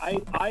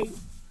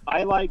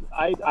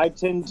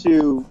tend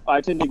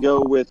to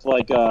go with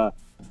like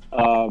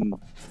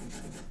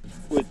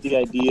with the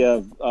idea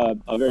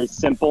of a very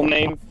simple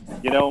name,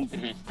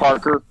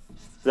 Parker,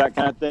 that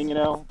kind of thing,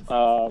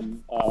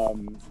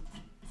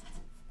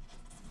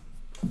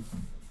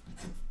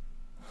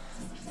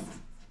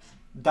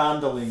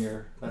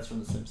 Dondelinger. That's from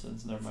The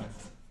Simpsons. Never mind.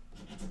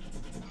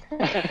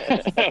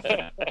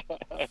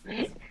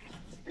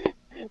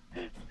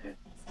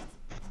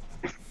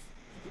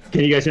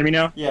 Can you guys hear me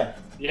now? Yeah.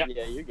 Yeah.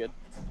 Yeah, you're good.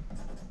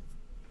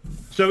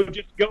 So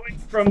just going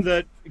from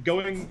I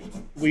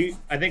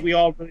think we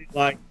all really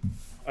like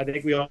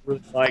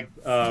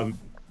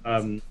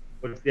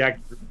what's the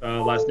actor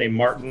last name?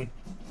 Martin.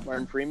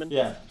 Martin Freeman?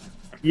 Yeah.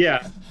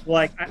 Yeah,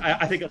 like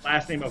I think a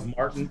last name of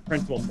Martin,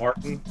 Principal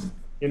Martin.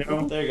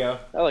 There you go.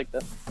 I like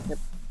that. Yep.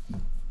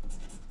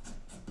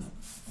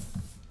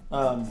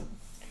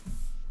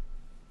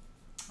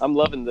 I'm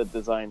loving the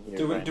design here.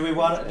 Do we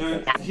want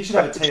he should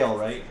have a tail,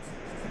 right?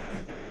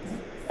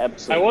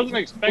 Absolutely. I wasn't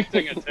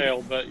expecting a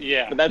tail, but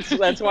yeah. But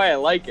that's why I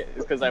like it,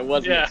 is because I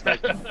wasn't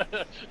expecting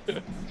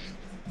it.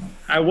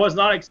 I was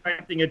not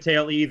expecting a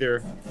tail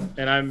either,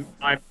 and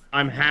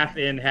I'm half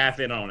in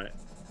on it.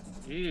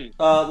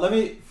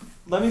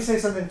 Let me say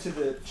something to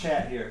the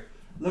chat here.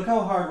 Look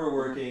how hard we're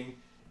working.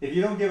 If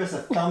you don't give us a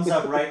thumbs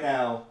up right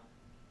now.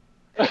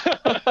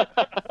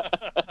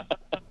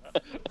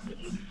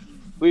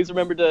 Please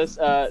remember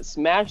to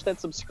smash that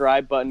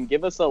subscribe button,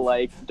 give us a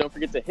like. Don't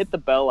forget to hit the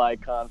bell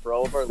icon for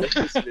all of our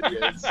latest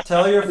videos.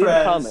 Tell your Leave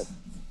friends.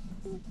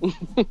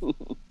 a comment.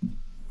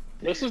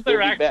 This is their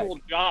We'll be actual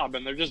job,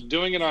 and they're just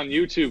doing it on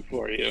YouTube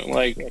for you.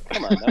 Like, Yeah,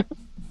 come on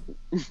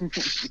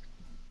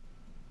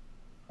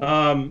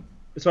now.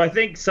 So I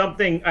think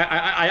something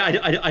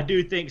I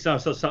do think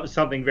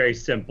something very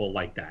simple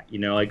like that. We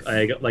don't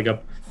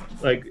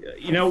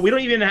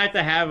even have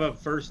to have a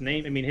first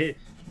name. I mean,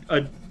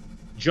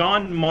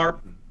 John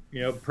Martin,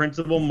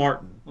 Principal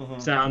Martin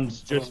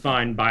sounds just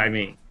fine by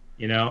me.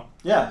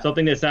 Yeah.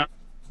 Something that sounds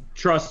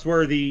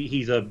trustworthy.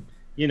 He's a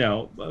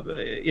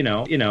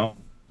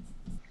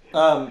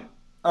All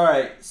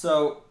right.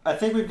 So I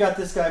think we've got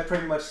this guy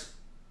pretty much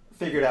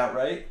figured out,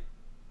 right?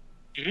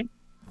 Mhm.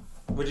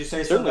 Would you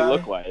say so? Certainly Donnie?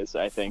 look-wise,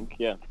 I think,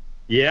 yeah.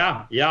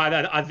 Yeah.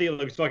 I think it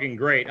looks fucking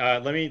great.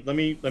 Let me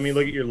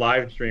look at your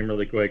live stream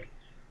really quick.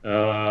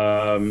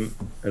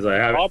 As I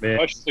have Rob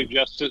Rush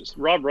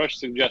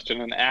suggested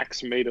an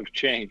axe made of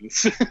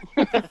chains.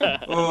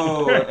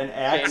 Oh, an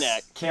axe. An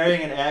axe.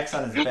 Carrying an axe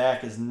on his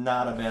back is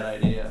not a bad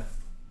idea.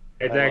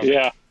 It's actually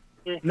Yeah.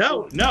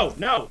 no.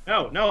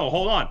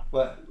 Hold on.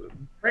 What?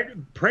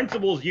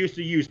 Principals used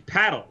to use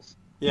paddles.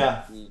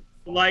 Yeah.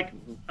 Like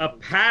a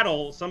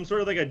paddle, some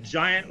sort of like a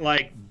giant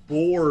like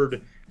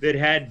board that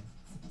had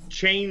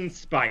chain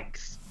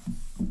spikes.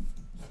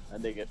 I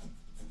dig it.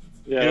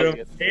 You Yeah. know what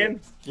I'm saying?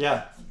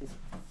 Yeah.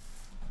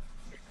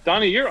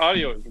 Donnie, your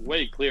audio is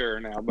way clearer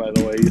now, by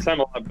the way. You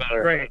sound a lot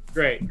better.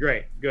 Great,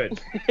 good.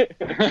 The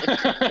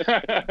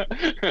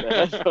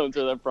headphones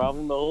are the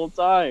problem the whole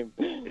time.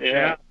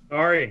 Yeah.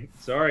 Sorry.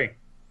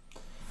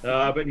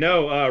 But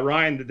no,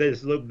 Ryan,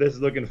 this is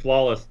looking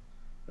flawless.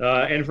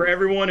 And for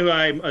everyone who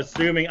I'm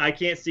assuming, I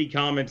can't see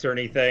comments or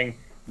anything,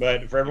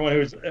 but for everyone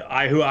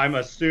who I'm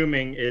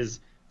assuming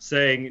is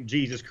saying,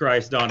 Jesus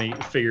Christ, Donnie,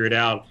 figure it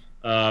out.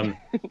 I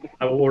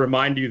will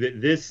remind you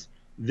that this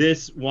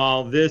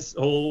while this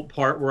whole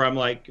part where I'm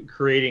like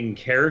creating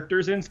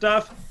characters and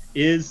stuff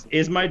is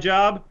my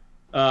job,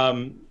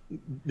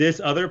 this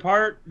other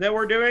part that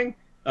we're doing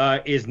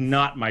is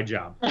not my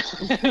job.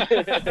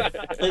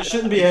 It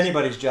shouldn't be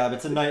anybody's job.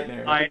 It's a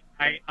nightmare.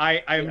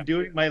 I'm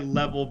doing my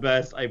level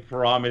best. I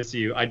promise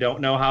you. I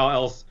don't know how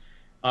else.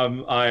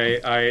 I'm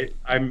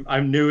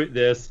new at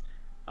this.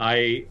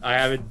 I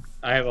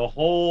have a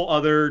whole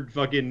other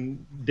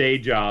fucking day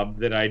job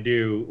that I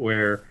do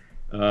where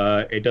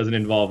it doesn't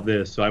involve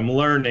this. So I'm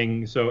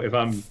learning. So if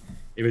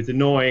it's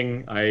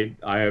annoying,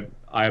 I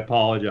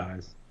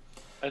apologize.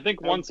 I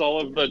think once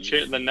all of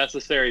the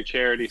necessary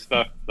charity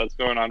stuff that's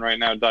going on right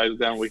now dies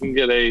down, we can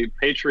get a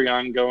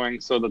Patreon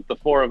going so that the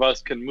four of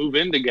us can move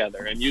in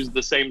together and use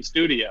the same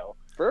studio.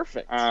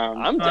 Perfect.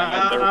 I'm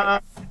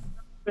down.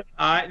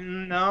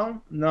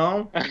 No.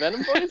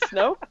 Venom boys?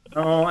 No.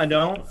 No, I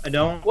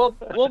don't.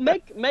 Well,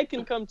 Meg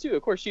can come too.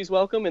 Of course, she's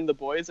welcome, and the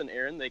boys and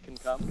Aaron, they can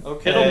come.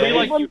 Okay. It'll be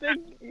like One you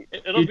thing-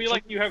 It'll be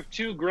like you have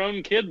 2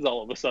 grown kids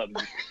all of a sudden.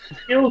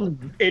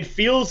 It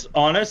feels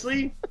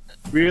honestly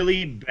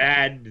really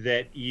bad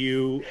that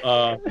you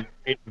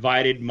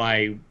invited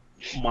my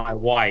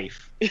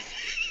wife.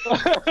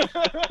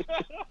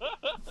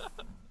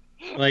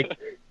 Like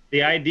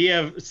the idea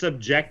of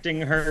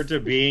subjecting her to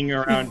being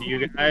around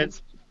you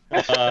guys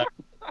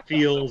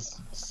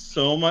feels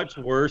so much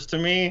worse to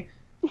me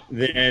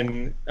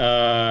than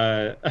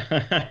All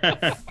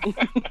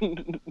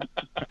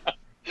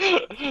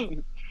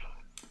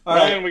Ryan,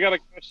 right. we got a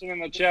question in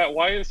the chat.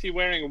 Why is he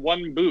wearing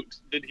 1 boot?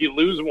 Did he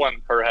lose one,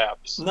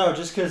 perhaps? No,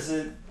 just because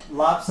the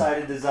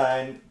lopsided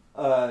design,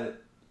 what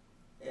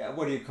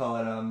do you call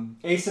it?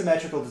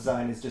 Asymmetrical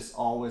design is just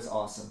always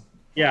awesome.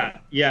 yeah.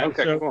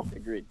 Okay, So, cool.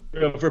 Agreed.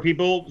 for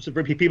people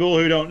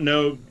who don't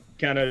know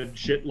kind of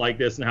shit like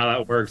this and how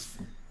that works,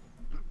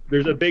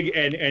 there's a big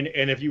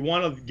and if you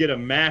want to get a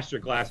master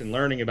class in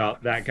learning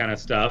about that kind of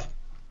stuff,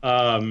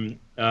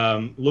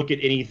 look at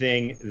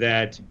anything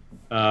that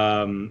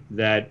Todd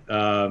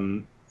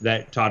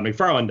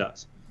McFarlane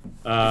does.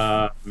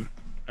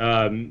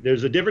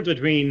 There's a difference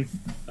between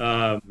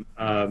what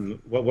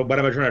am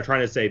I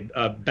trying to say?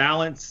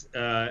 Balance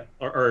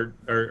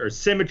or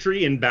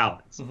symmetry and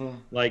balance. Mm-hmm.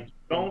 Like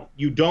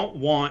you don't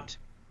want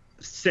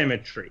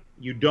symmetry.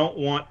 You don't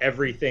want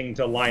everything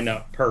to line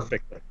up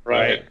perfectly.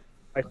 Right.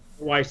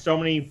 Why so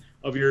many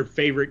of your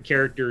favorite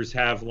characters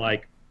have,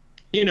 like,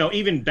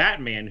 even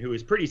Batman, who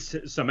is pretty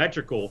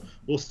symmetrical,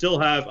 will still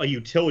have a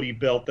utility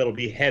belt that'll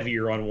be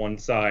heavier on one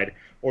side,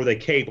 or the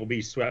cape will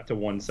be swept to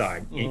one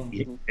side.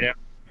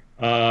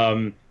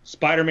 Mm-hmm.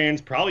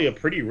 Spider-Man's probably a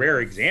pretty rare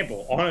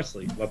example,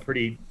 honestly, a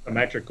pretty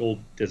symmetrical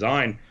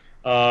design.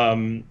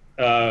 But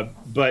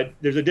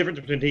there's a difference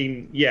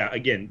between,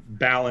 again,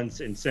 balance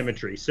and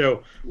symmetry.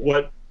 So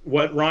what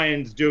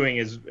Ryan's doing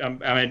is,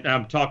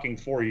 I'm talking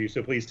for you,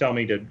 so please tell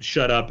me to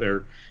shut up,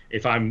 or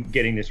if I'm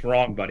getting this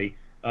wrong, buddy.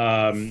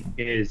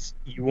 Is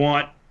you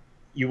want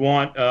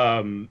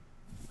to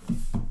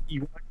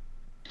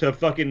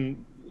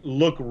fucking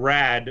look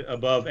rad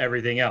above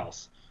everything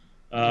else.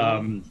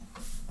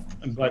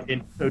 But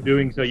in so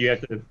doing so, you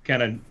have to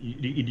kind of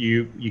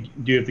you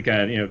do have to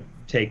kind of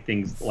take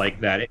things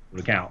like that into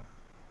account.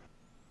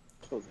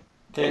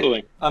 Okay,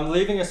 Totally. I'm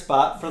leaving a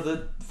spot for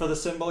the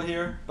symbol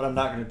here, but I'm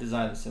not going to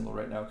design the symbol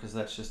right now because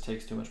that just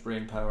takes too much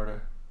brain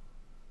power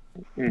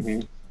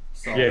to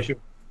solve. Yeah, sure.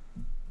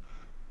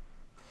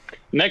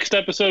 Next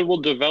episode,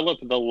 we'll develop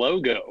the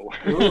logo.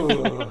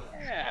 Ooh.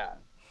 Yeah.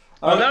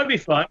 Oh, that would be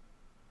fun.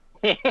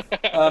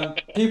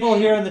 People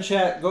here in the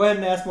chat, go ahead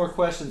and ask more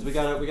questions. We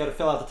gotta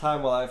fill out the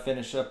time while I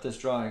finish up this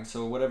drawing.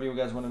 So whatever you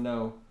guys want to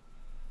know.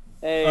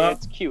 Hey,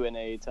 it's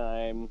Q&A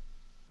time.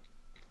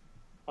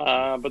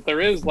 But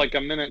there is like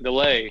a minute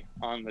delay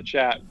on the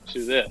chat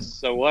to this,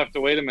 so we'll have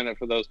to wait a minute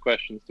for those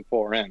questions to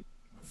pour in.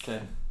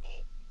 Okay.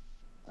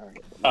 All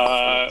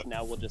right.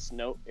 Now we'll just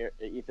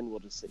Ethan will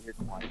just sit here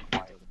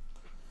quietly.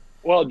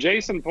 Well,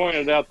 Jason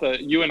pointed out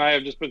that you and I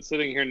have just been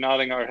sitting here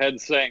nodding our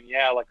heads saying,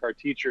 yeah, like our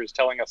teacher is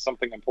telling us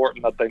something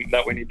important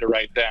that we need to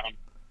write down.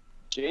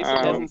 Jason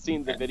hasn't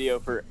seen the video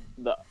for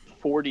the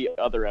 40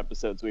 other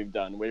episodes we've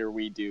done where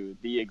we do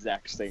the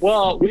exact same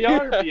Well, we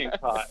are being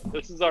taught.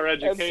 This is our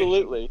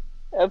education.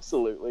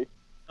 Absolutely.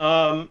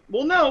 Well,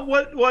 no.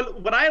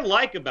 What I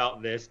like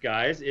about this,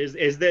 guys,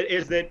 is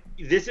that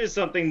this is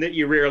something that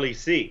you rarely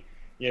see.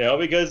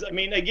 Because I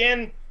mean,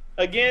 again,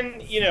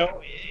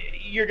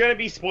 you're going to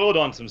be spoiled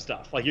on some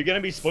stuff. Like, you're going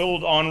to be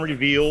spoiled on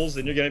reveals,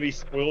 and you're going to be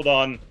spoiled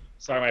on.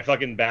 Sorry, my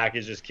fucking back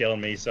is just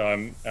killing me, so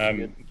I'm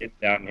getting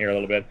down here a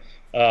little bit.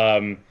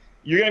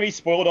 You're going to be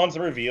spoiled on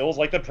some reveals.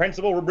 Like, the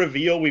principal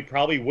reveal we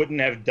probably wouldn't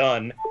have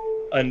done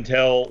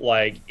until,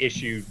 like,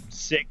 issue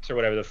 6 or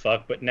whatever the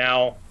fuck. But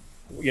now,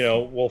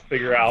 we'll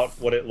figure out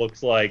what it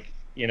looks like,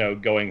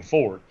 going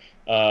forward.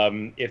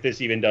 If this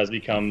even does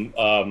become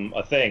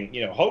a thing.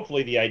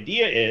 Hopefully the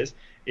idea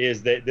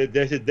is that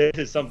this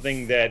is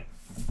something that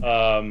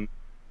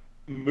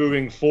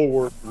moving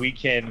forward we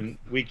can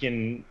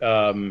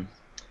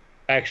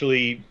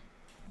actually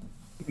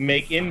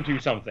make into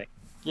something.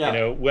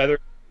 Yeah. Whether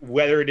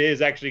it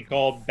is actually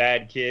called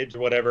Bad Kids or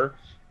whatever,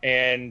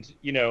 and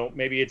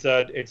maybe it's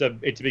a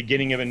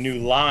beginning of a new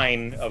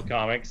line of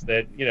comics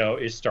that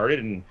is started,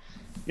 and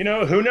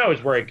who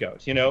knows where it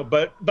goes.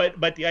 But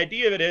the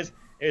idea of it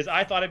is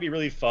I thought it'd be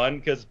really fun,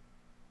 because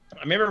I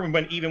remember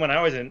when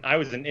I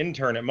was an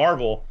intern at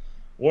Marvel,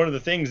 one of the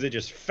things that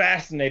just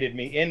fascinated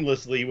me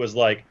endlessly was,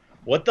 like,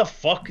 what the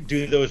fuck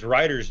do those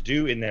writers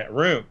do in that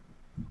room?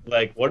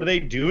 Like, what are they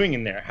doing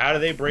in there? How do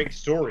they break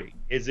story?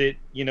 Is it,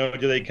 do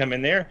they come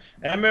in there?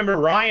 And I remember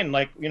Ryan,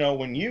 like,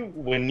 when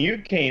you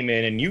came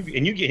in and you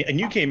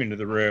came into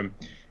the room,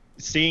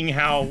 seeing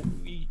how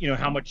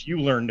much you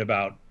learned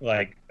about,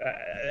 like,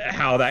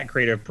 how that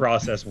creative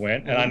process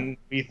went. And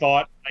we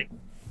thought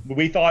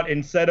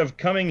instead of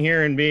coming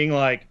here and being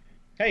like,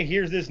 hey,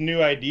 here's this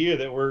new idea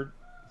that we're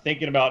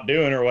thinking about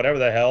doing, or whatever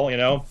the hell,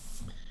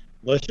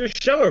 let's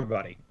just show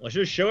everybody. Let's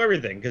just show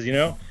everything, because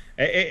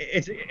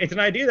it's an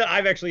idea that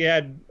I've actually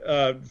had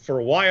for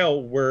a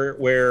while,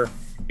 where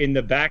in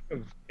the back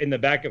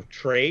of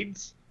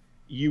trades,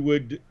 you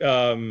would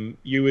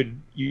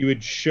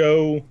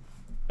show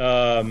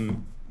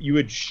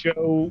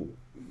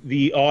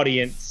the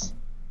audience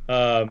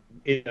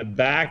in the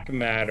back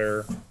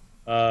matter.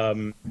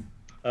 You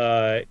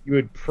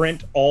would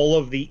print all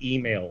of the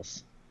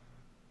emails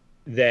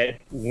that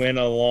went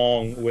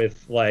along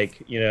with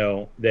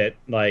all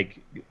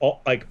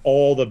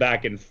the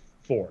back and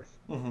forth,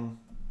 and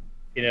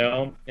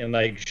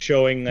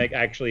showing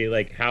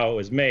actually how it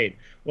was made.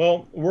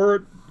 Well,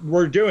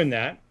 we're doing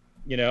that,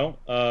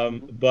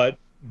 but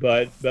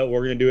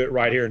we're gonna do it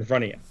right here in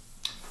front of you.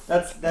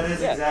 That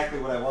is exactly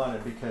what I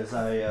wanted, because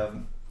I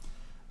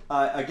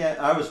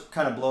was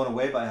kind of blown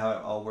away by how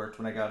it all worked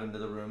when I got into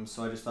the room.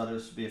 So I just thought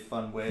this would be a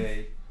fun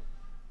way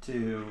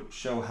to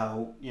show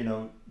how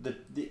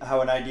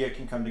how an idea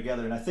can come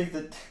together. And I think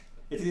that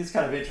it's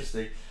kind of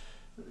interesting,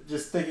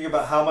 just thinking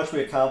about how much we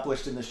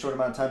accomplished in this short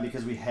amount of time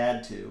because we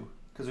had to,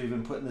 because we've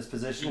been put in this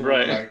position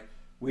where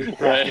we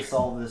have to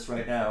solve this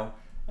right now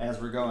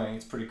as we're going.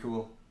 It's pretty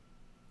cool.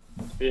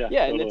 Yeah,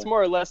 totally. And it's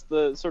more or less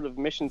the sort of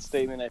mission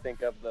statement, I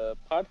think, of the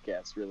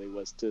podcast really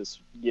was to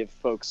give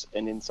folks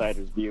an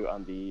insider's view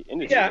on the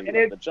industry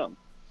from the jump.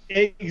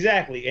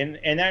 Exactly,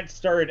 and that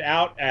started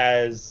out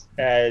as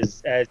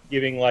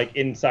giving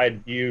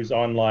inside views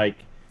on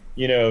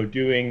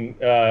doing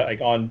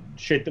on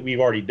shit that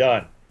we've already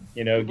done.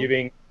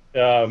 Giving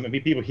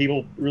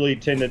people really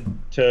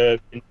tend to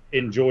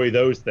enjoy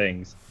those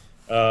things.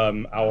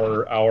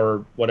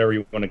 Our whatever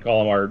you want to call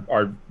them,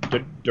 our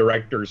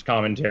director's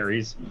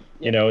commentaries,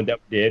 that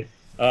we did.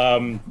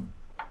 But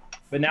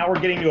now we're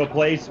getting to a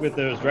place with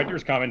those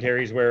director's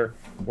commentaries where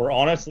we're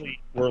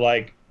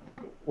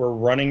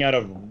running out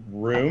of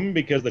room,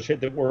 because the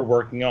shit that we're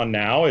working on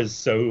now is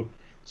so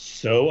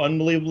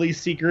unbelievably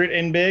secret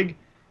and big,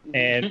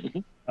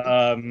 and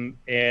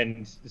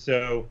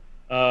so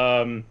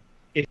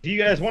if you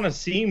guys want to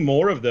see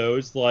more of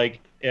those, we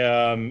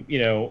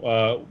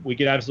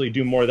could absolutely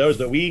do more of those.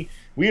 But we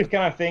just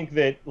kind of think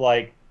that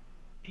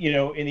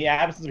in the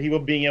absence of people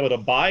being able to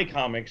buy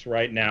comics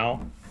right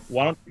now,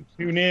 why don't we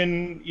tune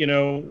in?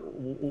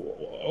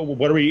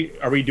 What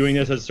are we doing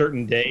this a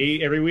certain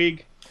day every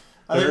week?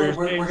 I think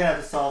we're gonna have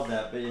to solve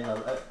that, but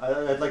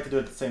I'd like to do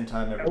it at the same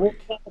time every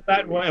week.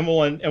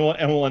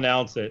 We'll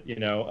announce it,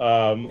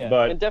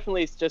 But and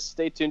definitely just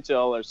stay tuned to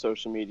all our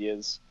social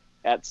medias,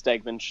 at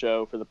Stegman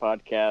Show for the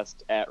podcast,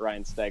 at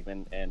Ryan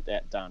Stegman, and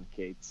at Don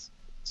Cates.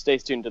 Stay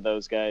tuned to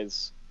those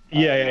guys.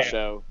 The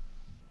show,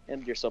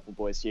 and your supple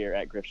boys here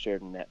at Griff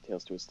Sheridan, at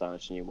Tales to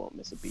Astonish, and you won't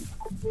miss a beat.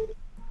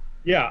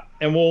 Yeah,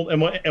 and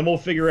we'll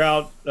figure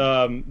out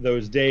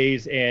those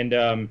days,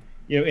 and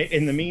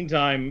in the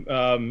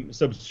meantime,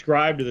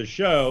 subscribe to the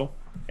show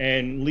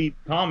and leave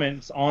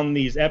comments on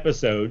these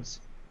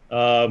episodes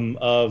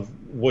of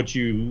what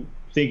you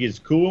think is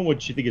cool and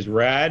what you think is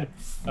rad.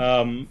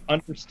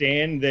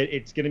 Understand that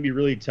it's going to be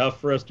really tough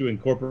for us to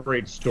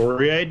incorporate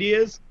story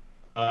ideas,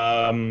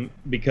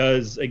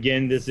 because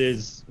again, this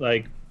is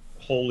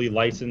wholly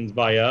licensed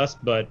by us.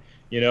 But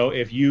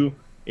if you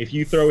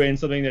throw in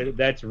something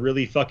that's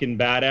really fucking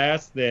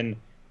badass, then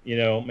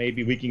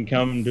maybe we can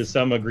come to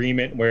some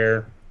agreement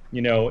where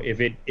if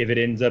it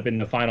ends up in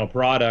the final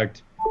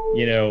product,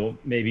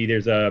 maybe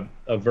there's a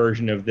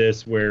version of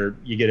this where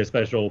you get a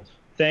special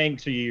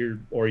thanks,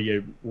 or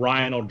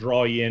Ryan will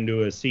draw you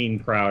into a scene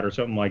crowd or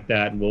something like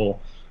that, and we'll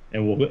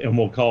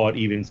call it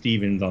Even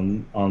Stevens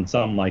on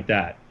something like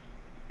that,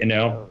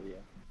 Oh,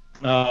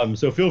 yeah.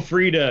 So feel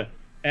free to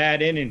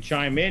add in and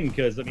chime in,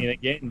 because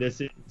again,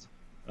 this is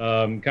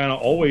kind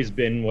of always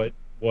been what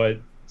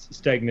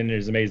Stegman and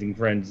his amazing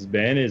friends has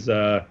been, is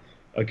a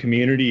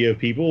community of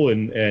people,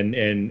 and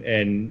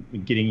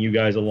getting you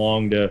guys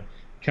along to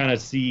kind of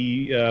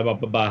see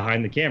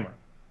behind the camera.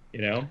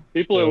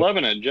 People are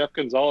loving it. Jeff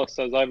Gonzalez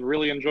says, "I've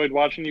really enjoyed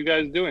watching you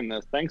guys doing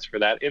this. Thanks for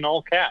that," in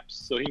all caps.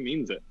 So he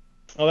means it.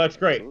 Oh, that's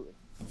great.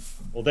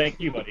 Well, thank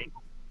you, buddy.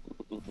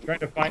 I'm trying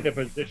to find a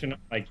position on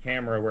my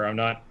camera where I'm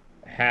not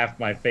half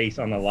my face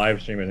on the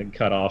live stream isn't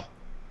cut off.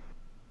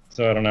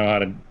 So I don't know how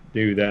to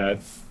do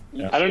that.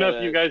 I don't know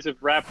if you guys have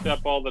wrapped up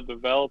all the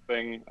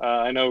developing.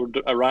 I know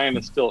Ryan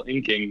is still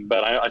inking,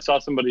 but I saw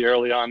somebody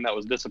early on that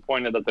was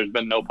disappointed that there's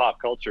been no pop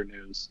culture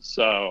news.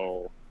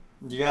 So,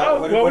 what do you got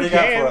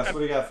for us? What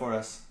do you got for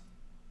us?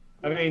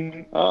 I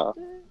mean,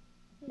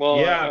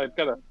 I've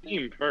got a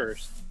theme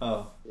first.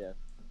 Oh, yeah.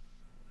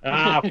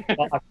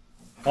 Fuck.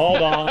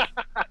 Hold on.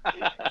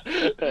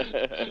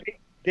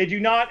 Did you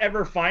not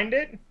ever find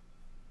it?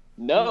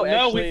 No,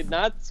 actually,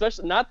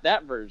 especially not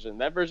that version.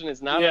 That version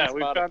is not on Spotify.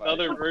 We've got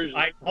other versions.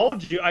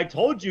 I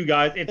told you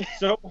guys, it's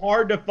so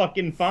hard to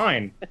fucking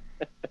find.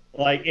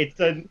 It's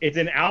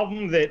an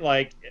album that all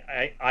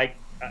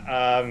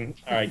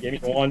right, give me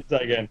 1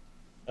 second.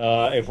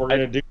 If we're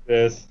gonna do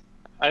this.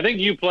 I think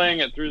you playing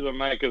it through the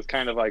mic is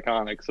kind of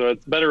iconic, so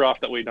it's better off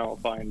that we don't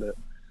find it.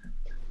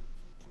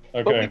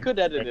 Okay. But we could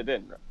edit it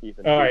in,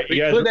 Ethan. All right, We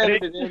you guys could ready?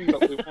 edit it in,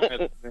 but we won't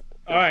edit it in.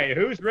 All right,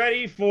 who's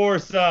ready for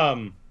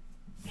some?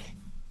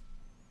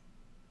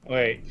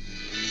 Wait.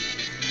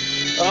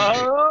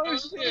 Oh,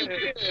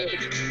 shit.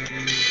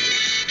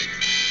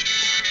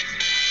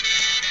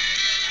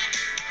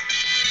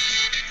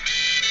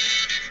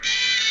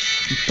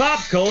 Pop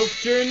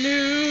culture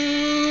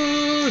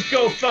news.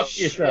 Go fuck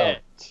yourself.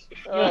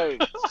 Oh,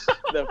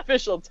 the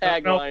official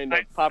tagline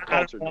of pop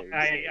culture news.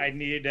 I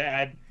needed to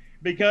add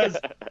because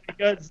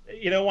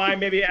you know why I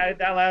maybe added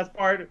that last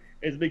part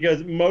is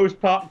because most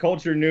pop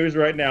culture news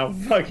right now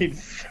fucking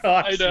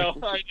sucks.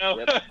 I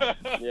know.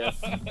 Yep.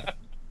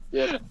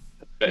 Yep.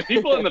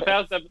 People in the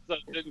past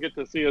episodes didn't get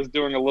to see us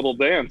doing a little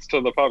dance to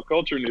the pop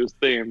culture news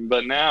theme,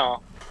 but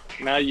now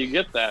you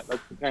get that.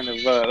 That's the kind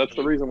of that's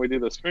the reason we do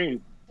the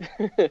stream.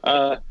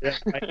 Yeah.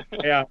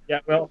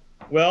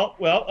 Well.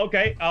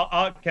 Okay.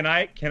 Can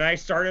I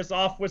start us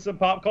off with some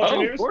pop culture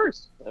news? Of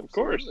course.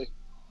 Absolutely.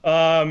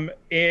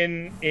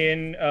 In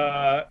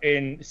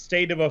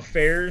state of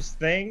affairs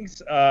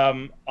things,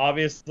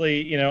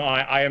 obviously, you know,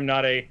 I am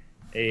not a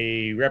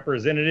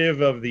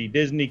representative of the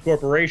Disney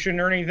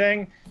Corporation or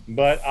anything,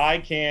 but I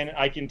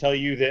can tell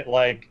you that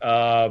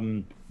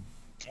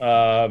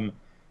I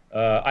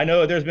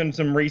know there's been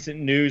some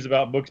recent news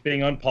about books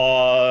being on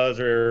pause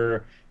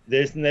or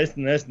this and this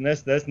and this and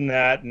this and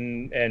that,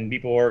 and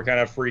people are kind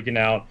of freaking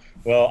out.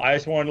 Well, I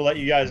just wanted to let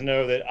you guys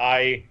know that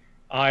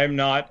I'm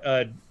not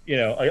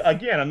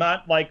again, I'm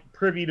not like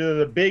privy to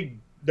the big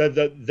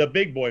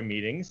boy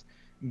meetings,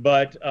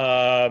 but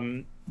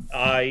I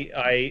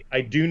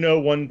do know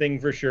one thing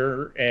for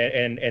sure,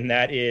 and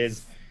that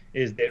is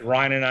that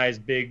Ryan and I's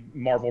big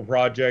Marvel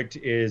project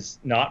is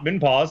not been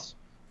paused.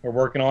 We're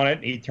working on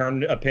it. He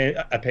turned a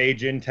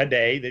page in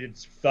today that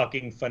it's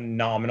fucking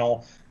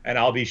phenomenal, and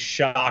I'll be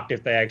shocked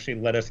if they actually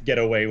let us get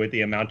away with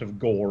the amount of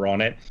gore on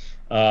it.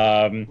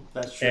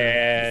 That's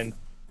true.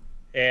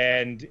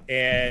 And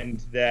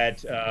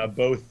that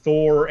both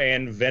Thor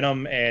and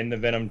Venom and the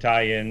Venom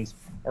tie-ins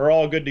are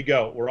all good to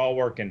go. We're all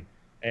working,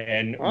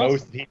 and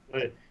awesome.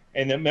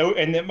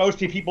 most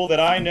people that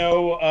I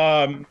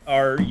know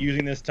are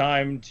using this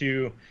time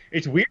to.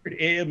 It's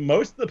weird.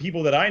 Most of the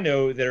people that I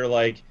know that are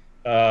like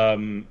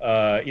stay-at-home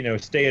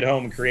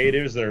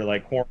creatives that are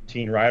like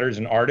quarantine writers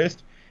and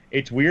artists.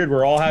 It's weird.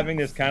 We're all having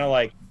this kind of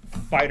like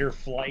fight or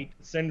flight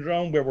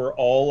syndrome where we're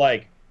all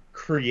like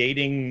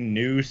creating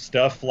new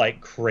stuff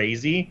like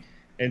crazy.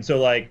 And so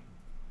like,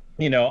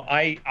 you know,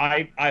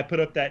 I put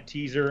up that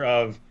teaser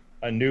of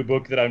a new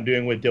book that I'm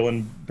doing with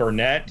Dylan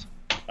Burnett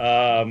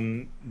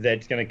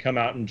that's going to come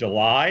out in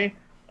July.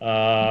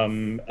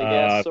 Big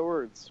ass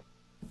swords.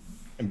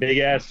 And big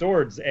ass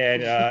swords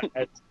and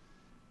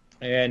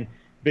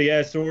big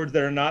ass swords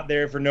that are not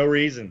there for no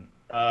reason.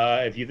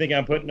 If you think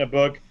I'm putting a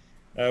book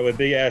with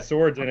big ass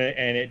swords in it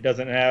and it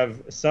doesn't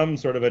have some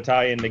sort of a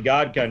tie into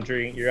God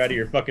Country, you're out of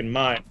your fucking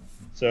mind.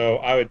 So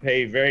I would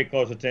pay very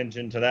close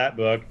attention to that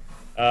book.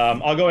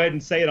 I'll go ahead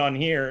and say it on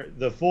here.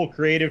 The full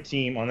creative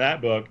team on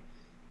that book,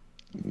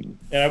 and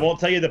I won't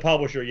tell you the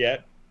publisher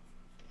yet,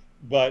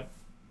 but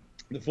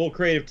the full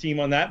creative team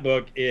on that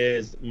book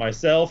is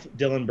myself,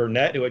 Dylan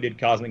Burnett, who I did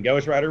Cosmic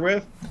Ghost Rider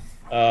with,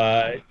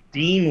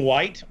 Dean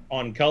White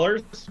on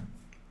colors.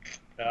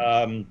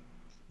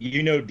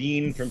 You know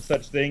Dean from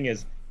such thing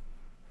as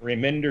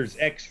Remender's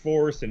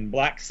X-Force and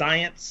Black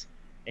Science,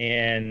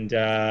 and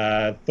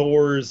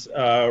Thor's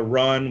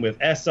run with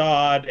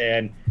Esad,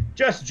 and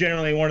just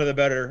generally one of the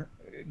better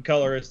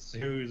colorists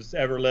who's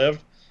ever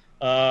lived.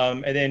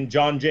 And then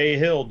John J.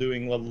 Hill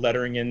doing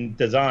lettering and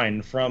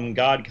design from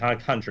God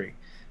Country.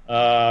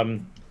 I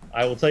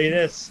will tell you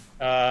this,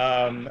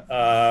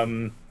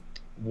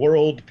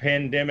 world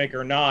pandemic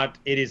or not,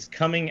 it is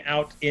coming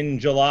out in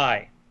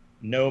July,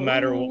 no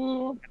matter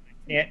what.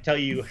 I can't tell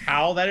you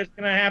how that is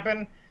going to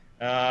happen.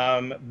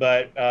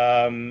 But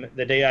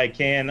the day I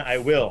can, I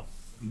will.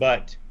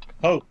 But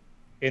hope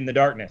in the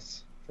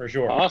darkness, for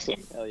sure. Awesome.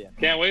 Hell yeah.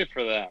 Can't wait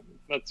for that.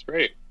 That's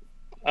great.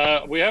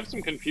 We have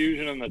some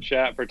confusion in the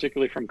chat,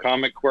 particularly from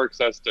Comic Quirks,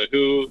 as to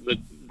who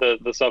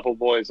the Shuffle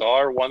Boys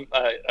are. One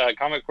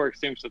Comic Quirks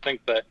seems to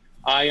think that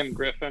I am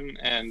Griffin,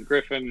 and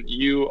Griffin,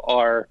 you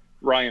are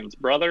Ryan's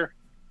brother.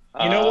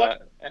 You know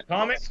what?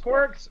 Comics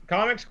Quirks,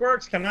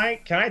 can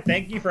I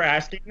thank you for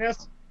asking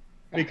this?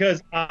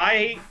 Because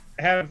I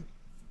have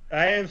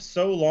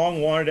so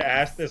long wanted to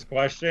ask this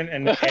question,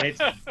 and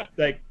it's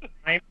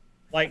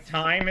like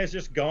time has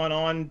just gone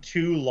on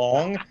too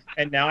long,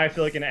 and now I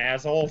feel like an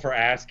asshole for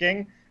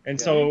asking. And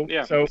so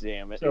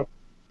Damn it. So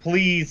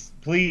please,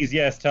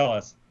 yes, tell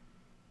us.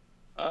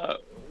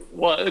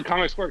 Well,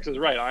 Comics Works is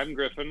right. I'm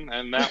Griffin,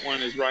 and that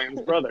one is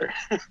Ryan's brother.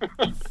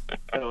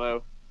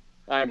 Hello.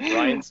 I'm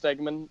Brian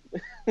Stegman.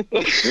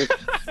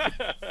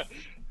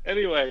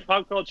 Anyway,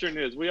 pop culture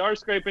news. We are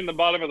scraping the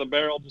bottom of the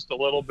barrel just a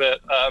little bit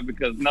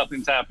because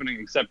nothing's happening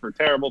except for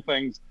terrible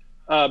things.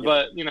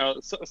 But, you know,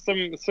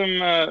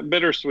 some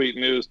bittersweet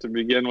news to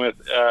begin with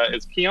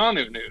is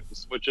Keanu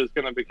news, which is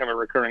going to become a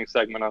recurring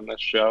segment on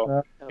this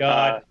show.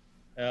 God.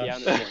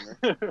 Keanu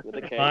Turner with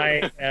a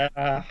K.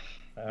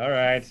 All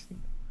right.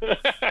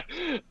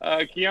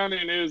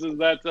 Keanu news is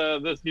that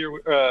this year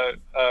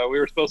we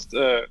were supposed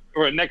to,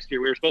 or next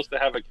year we were supposed to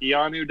have a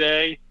Keanu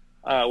Day,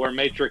 where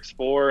Matrix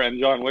 4 and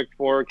John Wick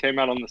 4 came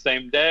out on the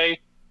same day.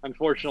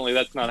 Unfortunately,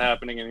 that's not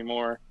happening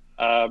anymore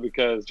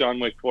because John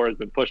Wick 4 has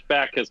been pushed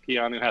back because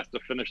Keanu has to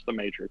finish the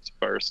Matrix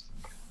first.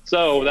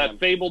 So that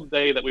fabled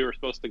day that we were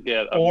supposed to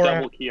get of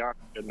double Keanu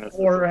goodness.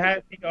 Or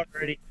has he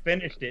already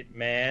finished it,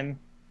 man?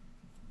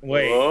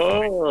 Wait,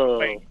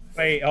 hold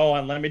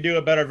on. Let me do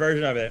a better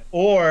version of it.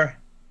 Or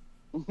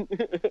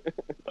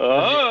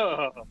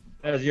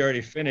has he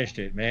already finished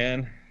it,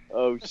 man?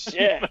 Oh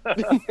shit.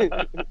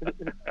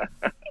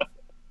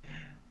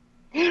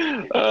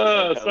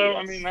 So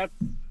I mean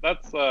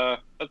that's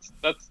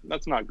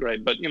not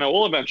great, but you know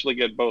we'll eventually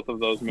get both of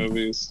those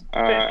movies,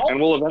 and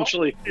we'll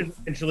eventually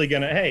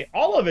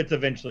all of it's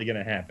eventually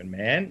gonna happen,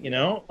 man. You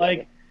know,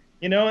 like,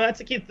 you know, that's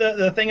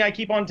the thing I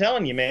keep on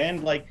telling you,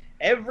 man. Like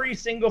every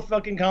single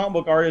fucking comic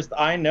book artist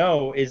I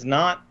know is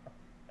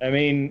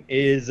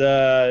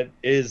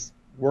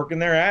working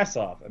their ass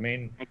off. I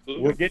mean,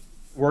 absolutely.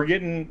 we're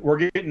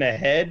getting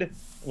ahead.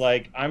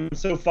 Like I'm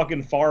so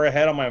fucking far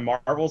ahead on my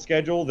Marvel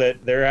schedule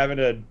that they're having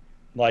to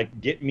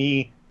like get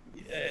me,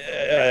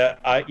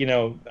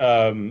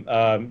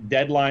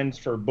 deadlines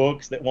for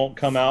books that won't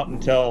come out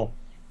until,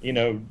 you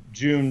know,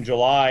 June,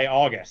 July,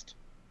 August.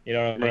 You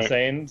know what I'm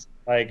saying?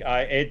 Like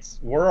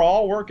we're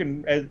all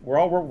working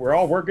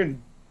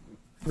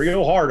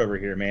real hard over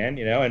here, man.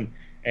 You know,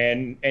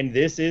 and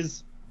this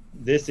is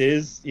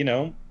you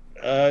know,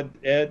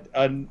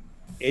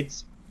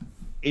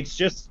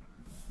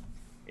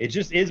 it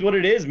just is what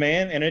it is,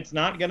 man, and it's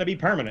not going to be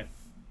permanent,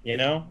 you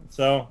know.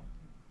 So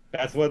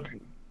that's what,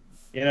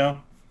 you know,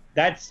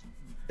 that's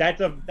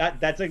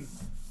a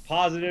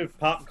positive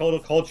pop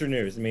culture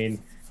news. I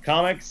mean,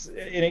 comics.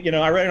 You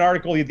know, I read an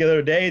article the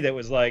other day that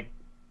was like,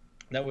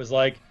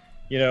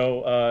 you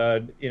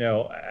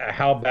know,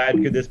 how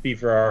bad could this be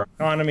for our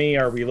economy?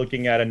 Are we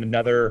looking at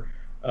another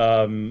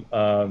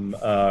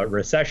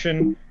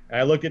recession? And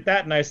I looked at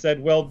that and I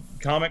said, well,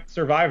 comics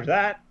survived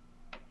that,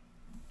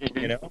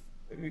 you know.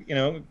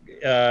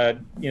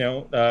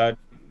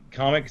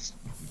 Comics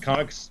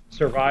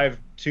survived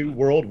 2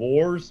 world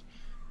wars,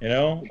 you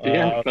know.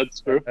 Yeah,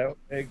 that's true.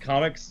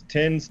 Comics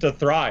tends to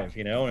thrive,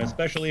 you know, and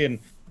especially in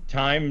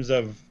times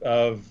of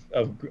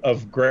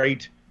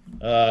great,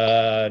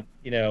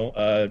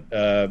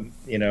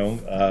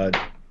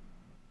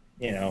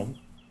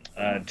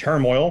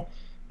 turmoil.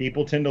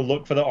 People tend to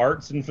look for the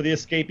arts and for the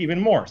escape even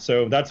more.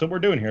 So that's what we're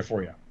doing here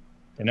for you.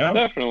 You know?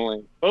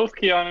 Definitely. Both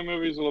Keanu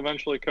movies will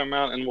eventually come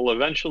out, and we'll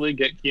eventually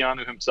get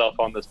Keanu himself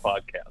on this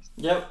podcast.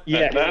 Yep.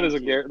 Yeah.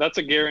 That's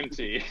a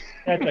guarantee.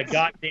 That's a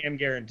goddamn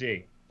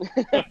guarantee.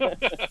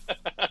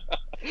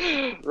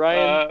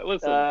 Ryan,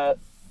 listen.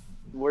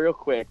 Real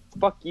quick,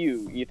 fuck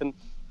you, Ethan.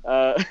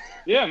 Yeah,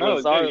 no,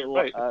 you're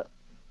right.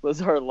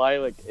 Lazar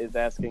Lilac is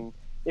asking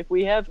if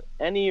we have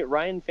any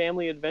Ryan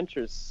family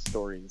adventures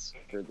stories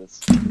for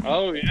this.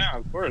 Oh yeah,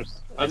 of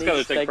course. That's got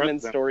to take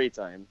segment precedent. story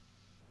time.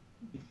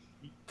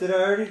 Did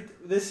I already?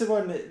 This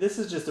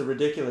is just a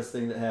ridiculous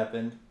thing that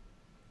happened.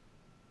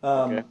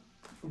 Okay.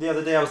 The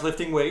other day I was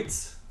lifting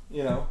weights,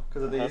 you know,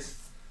 because of these.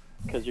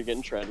 Because you're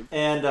getting shredded.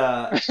 And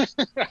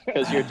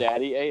because you're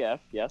daddy AF,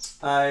 yes.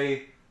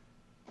 I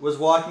was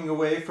walking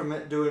away from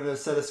it doing a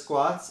set of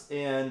squats,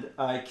 and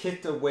I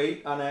kicked a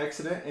weight on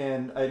accident,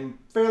 and I'm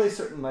fairly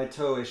certain my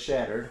toe is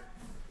shattered.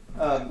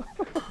 No.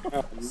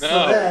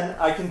 So then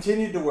I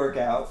continued to work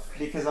out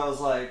because I was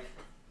like,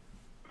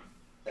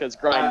 because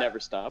grind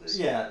never stops.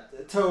 yeah,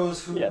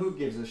 toes. Who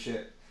gives a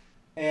shit?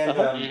 And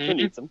Who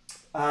needs them?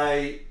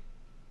 I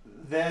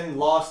then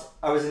lost.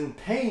 I was in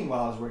pain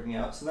while I was working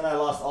out, so then I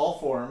lost all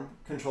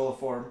control of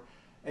form,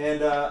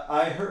 and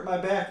I hurt my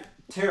back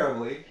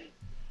terribly.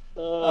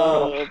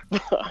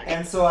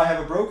 And so I have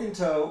a broken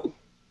toe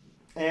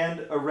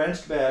and a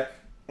wrenched back,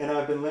 and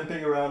I've been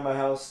limping around my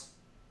house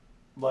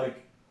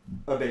like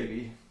a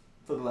baby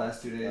for the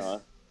last 2 days.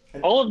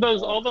 All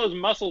those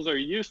muscles are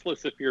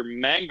useless if you're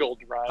mangled,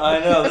 right? I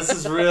know, this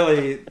is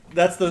really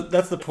that's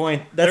the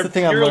point. That's the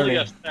thing I'm learning.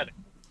 Aesthetic.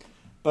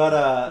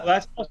 But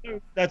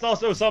that's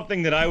also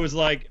something that I was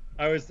and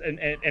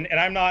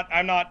I'm not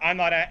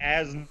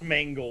as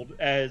mangled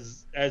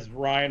as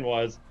Ryan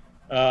was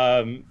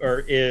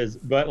or is,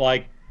 but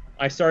like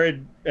I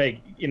started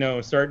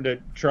starting to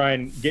try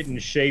and get in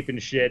shape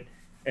and shit,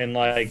 and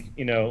like,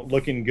 you know,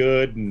 looking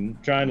good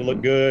and trying to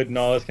look good and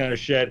all this kind of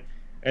shit.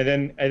 And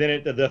then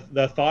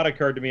the thought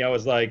occurred to me. I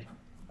was like,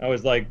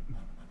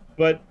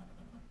 but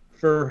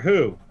for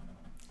who?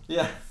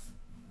 yeah.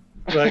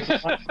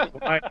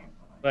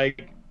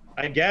 Like,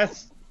 I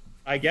guess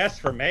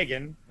for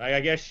Megan. I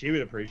guess she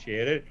would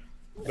appreciate it.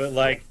 But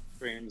like,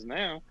 Dreams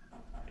now.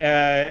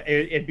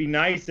 it'd be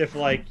nice if,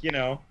 like, you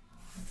know,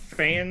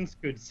 fans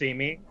could see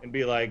me and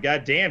be like,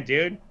 God damn,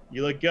 dude,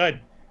 you look good.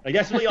 Like,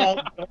 that's really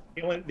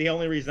the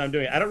only reason I'm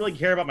doing it. I don't really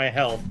care about my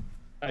health.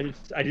 I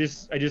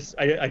just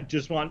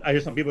want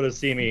people to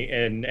see me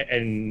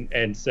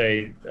and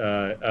say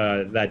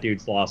that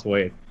dude's lost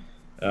weight.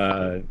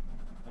 But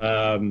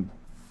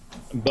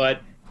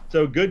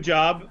So good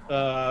job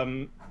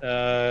on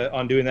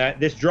doing that.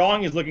 This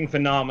drawing is looking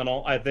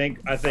phenomenal. I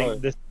think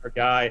this is our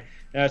guy.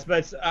 And I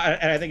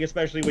think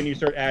especially when you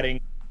start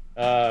adding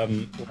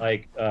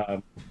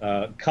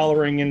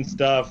coloring and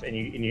stuff, and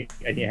you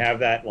have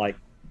that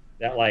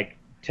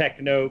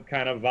techno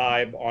kind of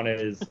vibe on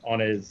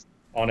his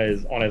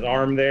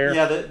arm there.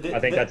 Yeah, I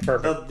think that's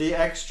perfect. The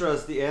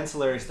extras, the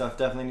ancillary stuff,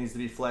 definitely needs to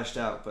be fleshed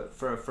out. But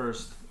for a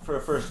first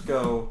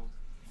go,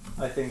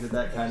 I think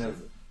that kind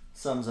of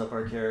sums up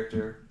our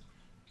character.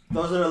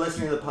 Those that are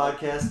listening to the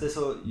podcast,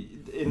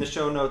 in the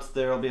show notes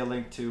there will be a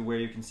link to where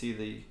you can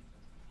see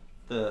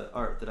the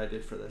art that I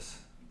did for this.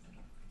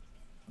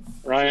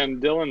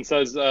 Ryan, Dylan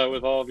says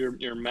with all of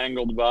your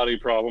mangled body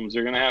problems,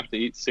 you're going to have to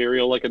eat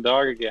cereal like a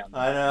dog again.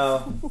 I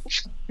know.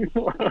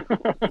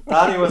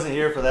 Donnie wasn't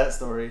here for that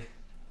story.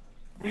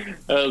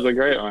 That was a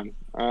great one.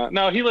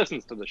 No, he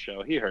listens to the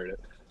show. He heard it.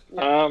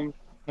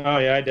 Oh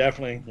yeah,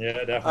 definitely.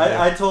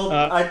 I told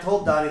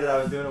Donnie that I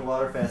was doing a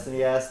water fast, and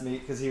he asked me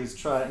because he's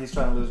trying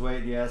to lose weight.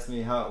 And he asked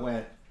me how it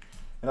went,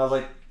 and I was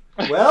like,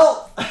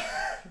 "Well,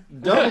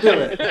 don't do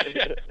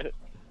it."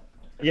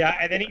 Yeah,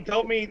 and then he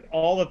told me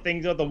all the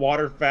things about the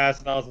water fast,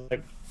 and I was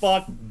like,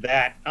 "Fuck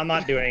that! I'm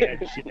not doing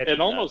that shit."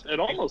 It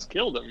almost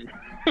killed him.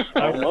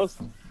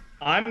 Almost.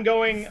 My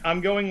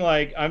carb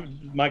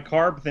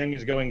thing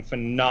is going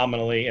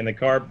phenomenally, and the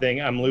carb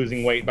thing, I'm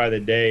losing weight by the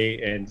day,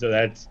 and so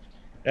that's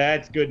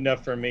good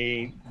enough for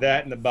me.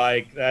 That and the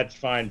bike, that's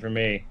fine for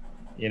me.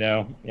 You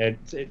know, it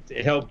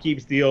helps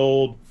keeps the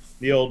old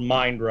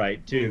mind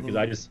right too,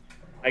 because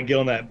I get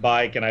on that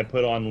bike and I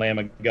put on Lamb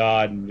of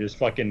God and just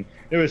fucking.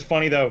 It was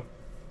funny though.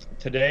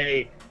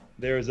 Today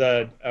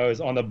I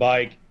was on the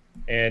bike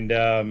and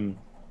I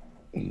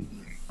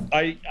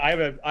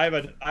have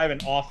an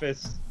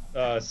office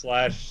it's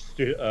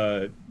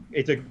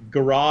a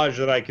garage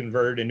that I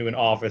converted into an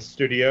office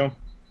studio.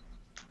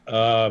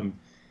 It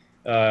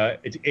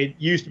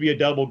used to be a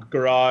double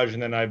garage,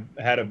 and then I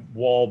had a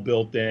wall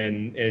built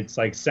in. It's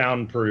like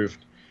soundproofed,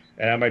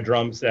 and I have my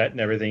drum set and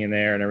everything in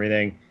there and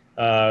everything.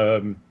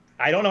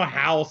 I don't know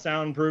how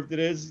soundproofed it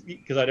is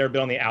because I've never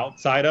been on the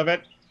outside of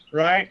it,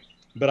 right?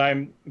 But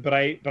I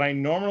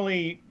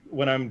normally,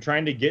 when I'm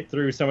trying to get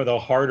through some of the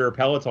harder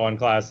Peloton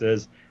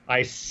classes,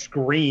 I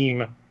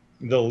scream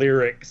the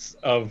lyrics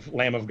of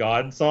Lamb of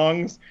God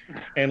songs,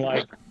 and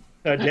like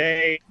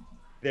today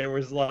there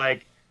was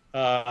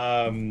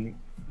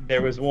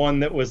one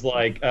that was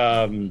like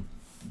I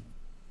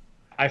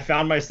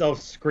found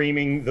myself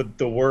screaming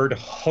the word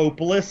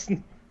hopeless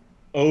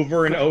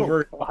over and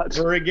over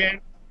again,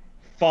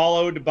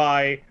 followed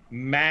by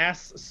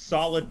mass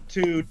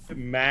solitude,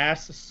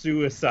 mass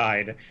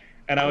suicide.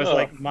 And I was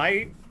like,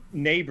 my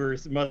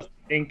neighbors must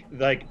think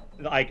like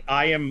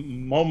I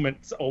am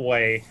moments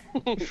away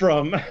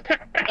from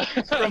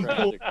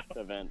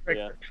event.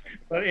 Yeah.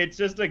 But it's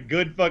just a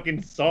good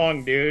fucking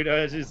song, dude.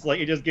 It's just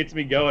like, it just gets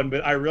me going.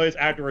 But I realized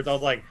afterwards, I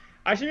was like,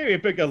 I should maybe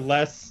pick a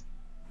less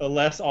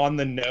on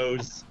the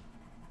nose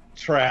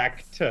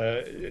track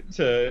to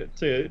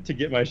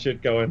get my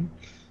shit going.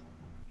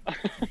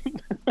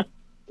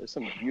 There's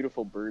some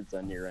beautiful birds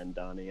on your end,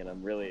 Donnie, and I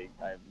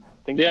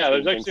think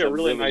there's actually a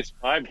really nice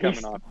vibe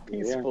coming off.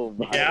 Peaceful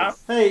vibes. Yeah.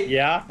 Hey,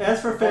 yeah.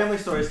 As for family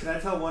stories, can I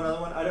tell one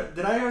other one?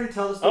 Did I already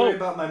tell the story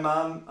about my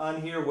mom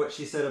on here? What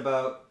she said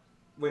about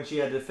when she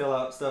had to fill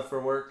out stuff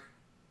for work?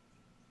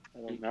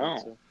 I don't No.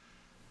 think so.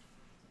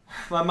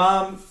 My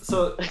mom.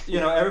 So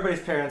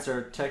everybody's parents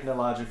are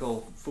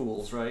technological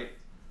fools, right?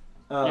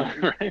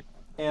 Right.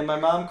 And my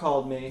mom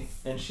called me,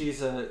 and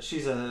she's a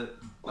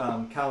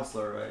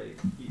counselor, right?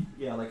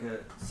 Yeah, like a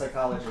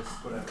psychologist,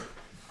 whatever.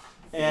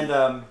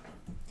 And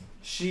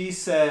she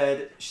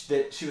said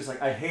that she was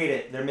like, I hate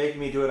it. They're making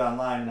me do it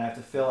online, and I have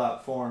to fill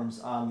out forms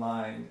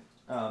online,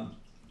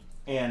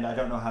 and I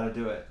don't know how to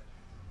do it.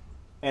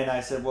 And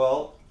I said,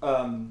 well,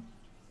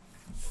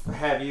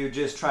 have you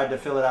just tried to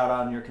fill it out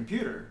on your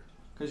computer?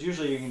 Because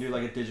usually you can do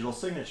like a digital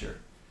signature.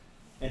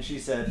 And she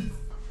said,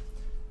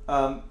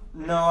 no,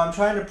 I'm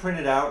trying to print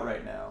it out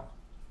right now.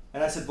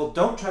 And I said, well,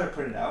 don't try to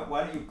print it out.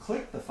 Why don't you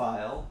click the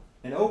file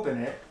and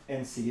open it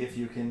and see if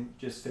you can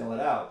just fill it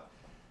out?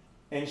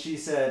 And she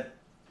said,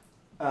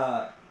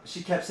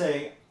 she kept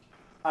saying,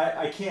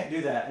 I can't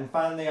do that. And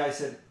finally I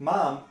said,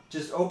 Mom,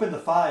 just open the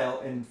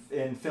file and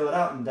fill it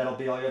out, and that'll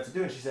be all you have to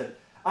do. And she said,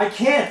 I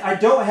can't. I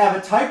don't have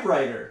a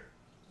typewriter.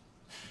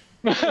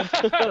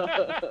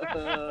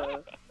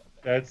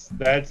 That's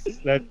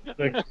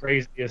the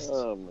craziest.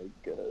 Oh my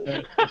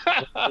god.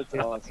 That's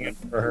awesome.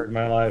 I've ever heard in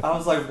my life. I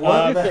was like,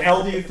 what the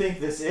hell do you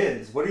think this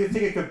is? What do you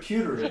think a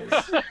computer is?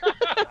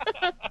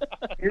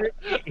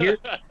 Here's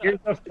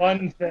a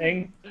fun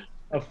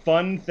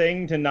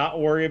thing to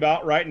not worry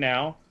about right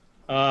now.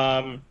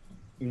 But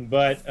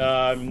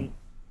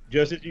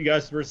just as you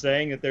guys were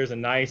saying that there's a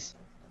nice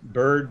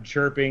bird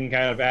chirping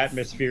kind of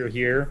atmosphere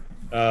here,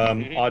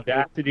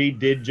 Audacity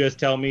did just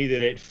tell me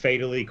that it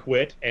fatally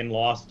quit and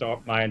lost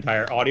my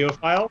entire audio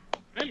file.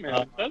 Hey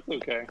man, that's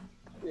okay.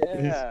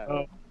 Yeah.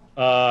 So,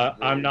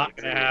 I'm not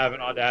going to have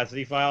an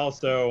Audacity file,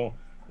 so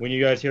when you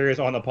guys hear us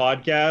on the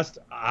podcast,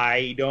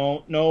 I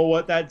don't know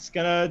what that's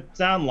gonna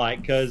sound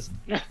like because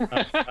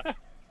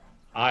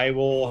I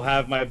will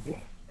have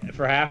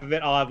for half of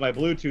it I'll have my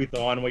Bluetooth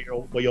on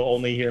where you'll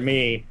only hear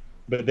me,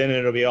 but then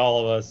it'll be all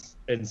of us,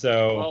 and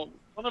so. Well,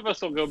 one of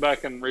us will go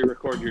back and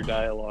re-record your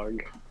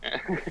dialogue. We'll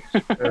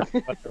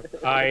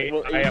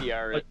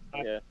ADR it.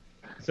 Yeah.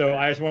 So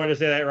I just wanted to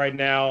say that right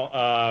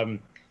now.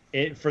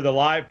 For the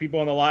live people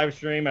on the live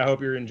stream, I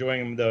hope you're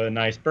enjoying the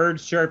nice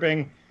birds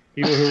chirping.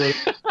 People who are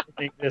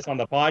listening to this on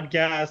the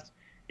podcast,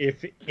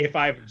 if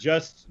I've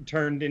just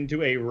turned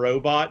into a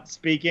robot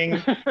speaking,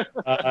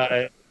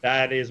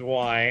 that is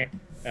why.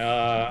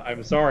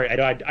 I'm sorry.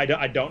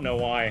 I don't know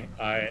why.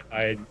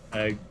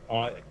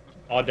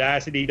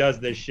 Audacity does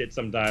this shit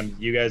sometimes.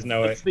 You guys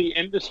know It's the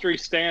industry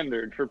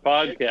standard for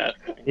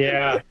podcasting.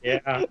 Yeah.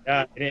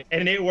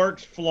 And it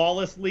works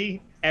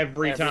flawlessly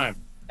every time.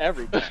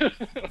 Every time.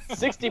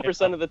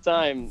 60% of the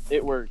time,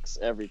 it works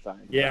every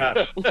time.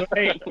 Yeah. So,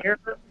 hey,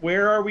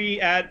 where are we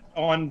at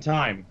on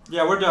time?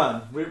 Yeah, we're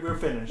done. We're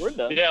finished. We're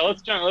done. Yeah,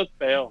 let's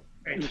bail.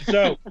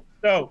 So,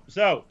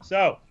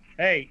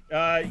 hey,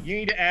 you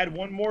need to add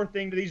one more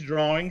thing to these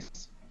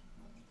drawings.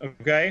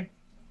 Okay?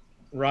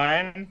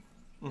 Ryan?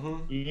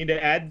 Mm-hmm. You need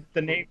to add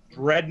the name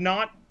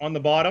Dreadnought on the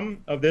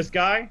bottom of this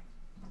guy,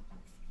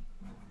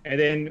 and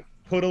then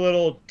put a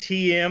little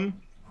TM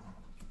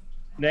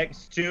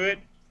next to it,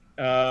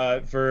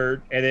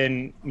 and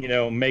then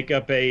make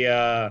up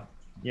a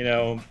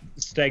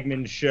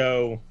Stegman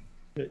show,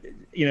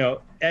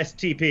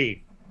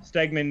 STP,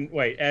 Stegman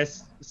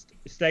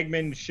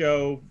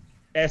show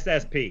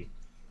SSP,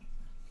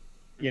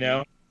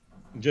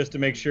 just to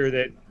make sure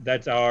that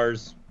that's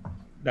ours.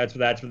 That's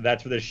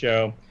for this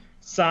show.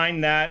 Sign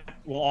that.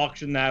 We'll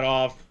auction that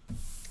off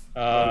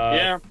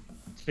to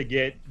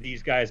get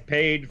these guys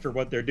paid for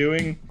what they're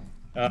doing,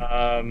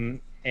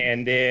 and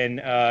then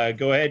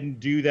go ahead and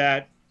do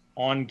that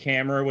on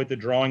camera with the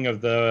drawing of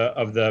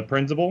the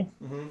principal.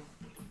 Mm-hmm.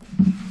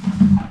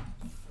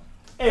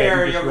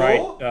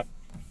 Area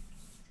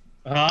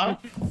huh?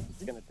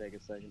 It's gonna take a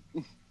second.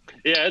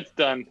 Yeah, it's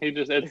done.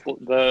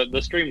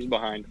 The stream's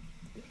behind.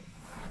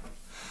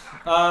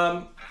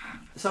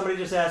 Somebody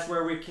just asked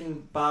where we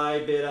can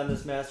bid on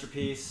this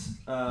masterpiece.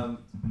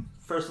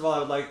 First of all, I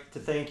would like to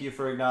thank you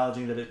for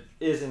acknowledging that it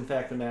is in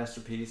fact a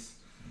masterpiece.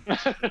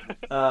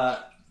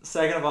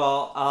 Second of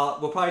all,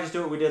 we'll probably just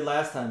do what we did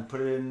last time.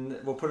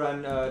 We'll put it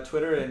on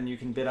Twitter, and you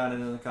can bid on it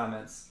in the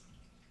comments.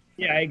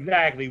 Yeah,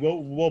 exactly.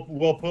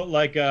 We'll put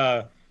like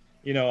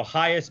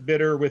highest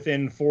bidder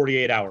within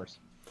 48 hours,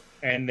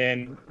 and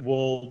then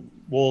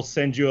we'll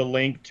send you a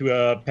link to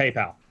a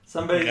PayPal.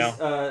 Somebody's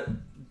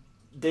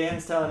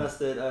Dan's telling us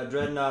that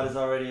Dreadnought is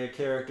already a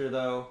character,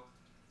 though.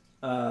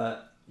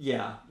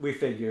 Yeah, we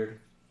figured.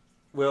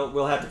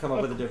 We'll have to come up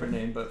with a different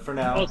name, but for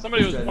now. Well,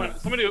 somebody was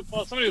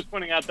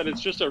pointing out that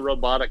it's just a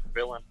robotic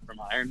villain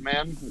from Iron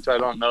Man, which I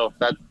don't know if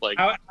that's like.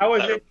 How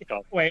is it?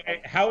 Wait,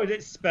 how is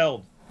it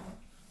spelled?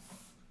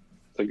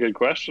 It's a good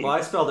question. Well, I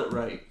spelled it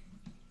right.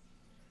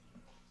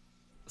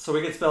 So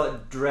we could spell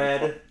it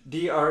Dread,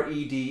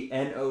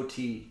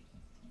 DREDNOT.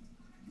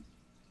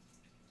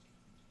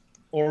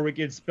 Or we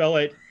could spell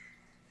it.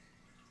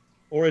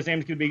 Or his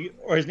name could be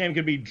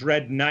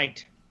Dread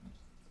Knight.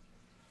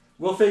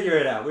 We'll figure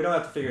it out. We don't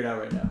have to figure it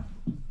out right now.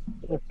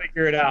 We'll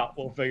figure it out.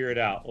 We'll figure it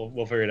out.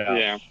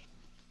 Yeah.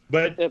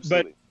 But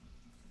Absolutely.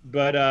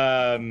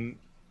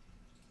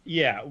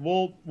 yeah,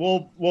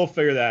 we'll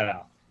figure that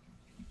out.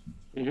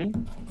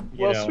 Mm-hmm.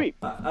 Well, sweet.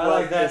 I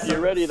like that. If you're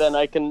ready, then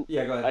I can.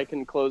 Yeah, go ahead. I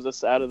can close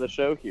us out of the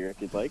show here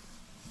if you'd like.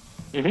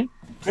 Mm-hmm.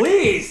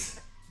 Please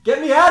get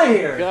me out of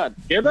here. God,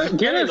 Get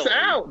us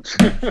out!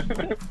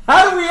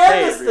 How do we end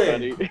hey this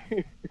thing?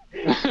 everybody.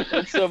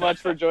 Thanks so much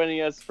for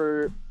joining us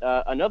for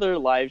another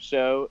live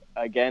show.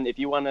 Again, if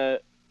you wanna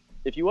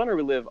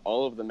relive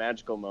all of the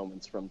magical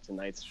moments from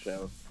tonight's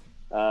show,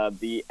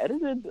 the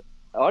edited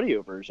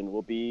audio version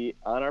will be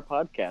on our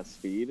podcast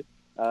feed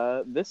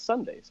this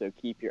Sunday. So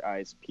keep your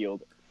eyes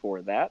peeled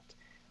for that.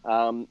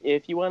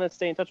 If you want to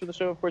stay in touch with the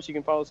show, of course, you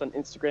can follow us on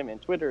Instagram and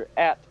Twitter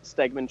at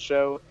Stegman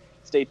Show.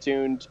 Stay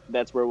tuned.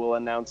 That's where we'll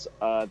announce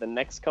the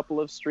next couple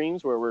of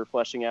streams where we're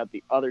fleshing out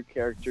the other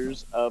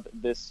characters of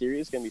this series.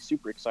 It's going to be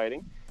super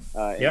exciting.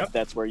 And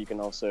that's where you can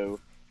also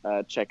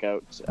check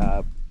out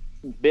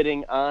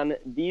bidding on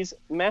these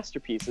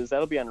masterpieces.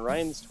 That'll be on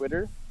Ryan's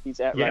Twitter.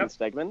 He's at Ryan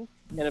Stegman.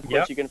 And, of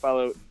course, you can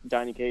follow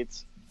Donnie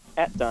Cates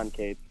at Don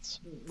Cates.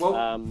 What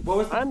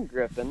was I'm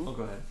Griffin. Oh,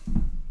 go ahead.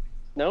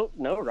 No,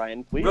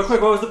 Ryan, please. Real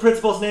quick, what was the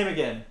principal's name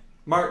again?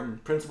 Martin.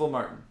 Principal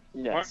Martin.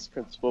 Yes,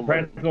 Principal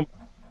Martin.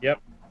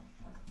 Yep.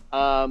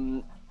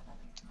 I'm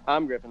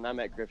Griffin. I'm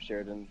at Griff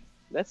Sheridan.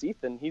 That's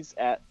Ethan. He's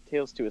at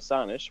Tales to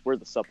Astonish. We're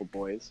the Supple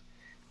Boys.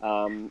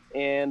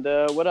 And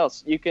what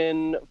else? You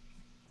can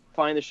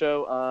find the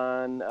show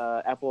on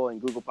Apple and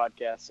Google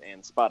Podcasts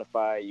and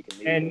Spotify. You can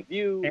leave a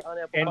review on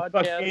Apple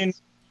Podcasts.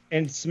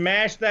 And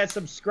smash that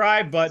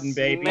subscribe button,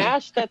 baby.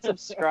 Smash that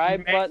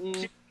subscribe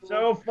button.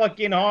 So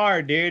fucking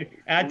hard, dude.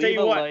 And I'll tell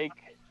you what.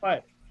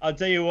 I'll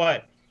tell you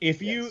what.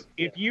 if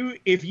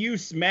you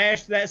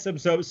smash that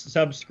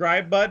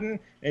subscribe button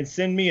and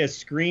send me a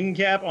screen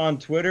cap on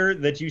Twitter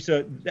that you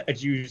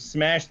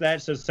smash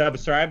that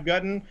subscribe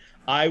button,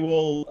 I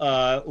will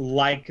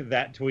like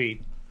that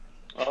tweet.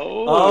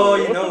 Oh,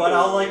 you know what?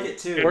 I'll like it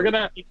too. We're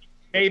gonna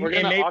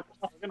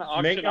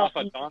auction off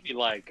a Donnie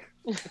like.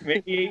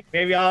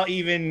 Maybe I'll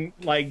even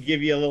like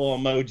give you a little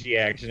emoji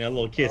action, a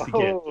little kissy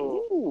kiss.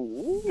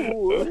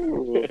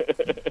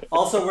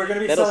 Also, we're going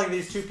to be selling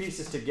these two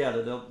pieces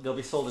together. They'll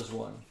be sold as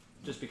one,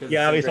 just because.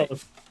 Yeah,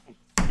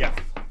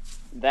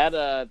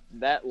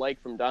 that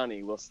like from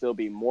Donnie will still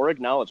be more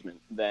acknowledgement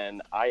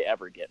than I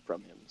ever get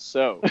from him.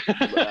 So,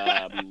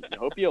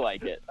 hope you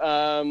like it.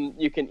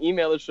 You can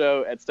email the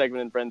show at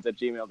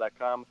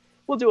stegmanandfriends@gmail.com.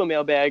 We'll do a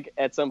mailbag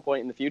at some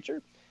point in the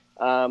future.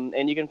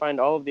 And you can find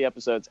all of the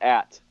episodes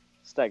at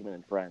Stegman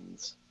and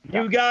Friends.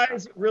 You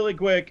guys, really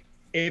quick,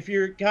 if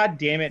you're, God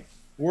damn it,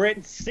 we're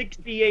at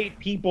 68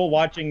 people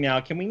watching now.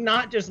 Can we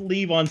not just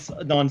leave on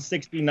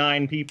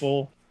 69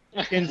 people?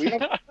 Can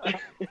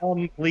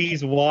someone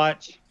please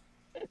watch?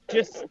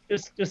 Just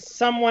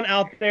someone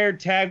out there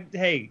tagged.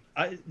 Hey,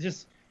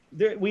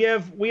 we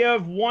have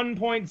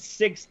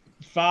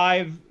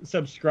 1.65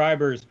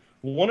 subscribers.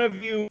 One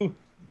of you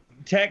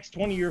text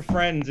one of your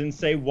friends and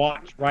say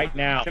watch right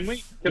now. Can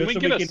we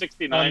get a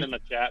 69 in the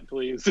chat,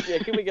 please? Yeah,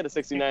 can we get a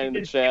 69 in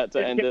the chat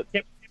to end it?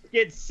 Can we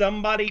get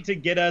somebody to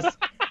get us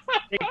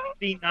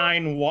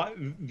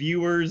 69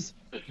 viewers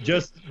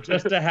just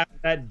to have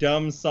that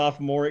dumb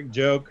sophomoric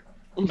joke?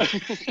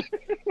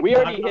 We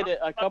already hit it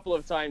a couple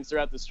of times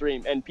throughout the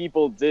stream, and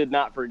people did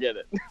not forget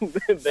it.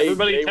 they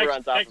were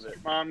on top of it.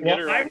 Mom,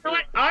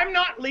 I'm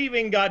not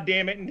leaving,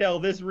 goddammit, until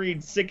this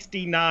reads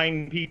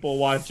 69 people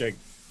watching.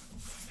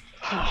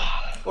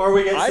 Or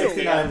we get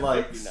 69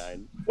 likes.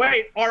 59.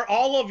 Wait, are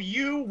all of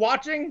you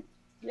watching?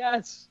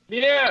 Yes.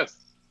 Yes.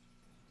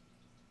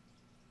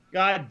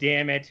 God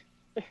damn it.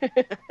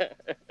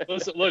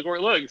 Listen, look,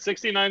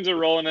 69s are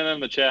rolling in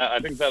the chat. I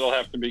think that'll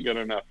have to be good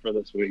enough for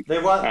this week.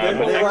 They want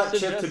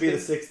Chip to be the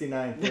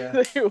 69th. Yeah.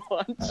 They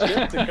want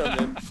Chip to come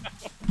in.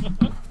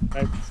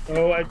 That's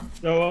so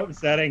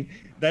upsetting.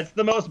 That's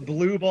the most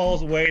blue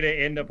balls way to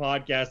end a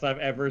podcast I've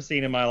ever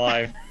seen in my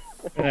life.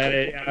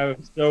 And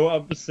I'm so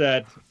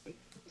upset.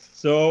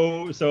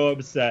 So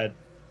upset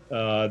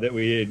that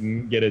we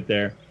didn't get it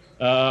there.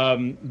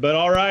 But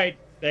all right.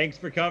 Thanks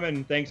for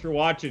coming. Thanks for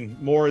watching.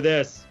 More of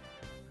this.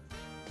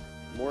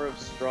 More of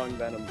Strong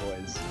Venom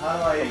Boys. How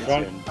do I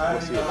Coming soon. I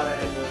don't We'll even know how to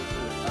see end those.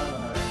 I don't know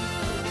how to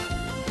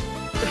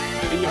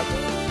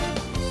end those.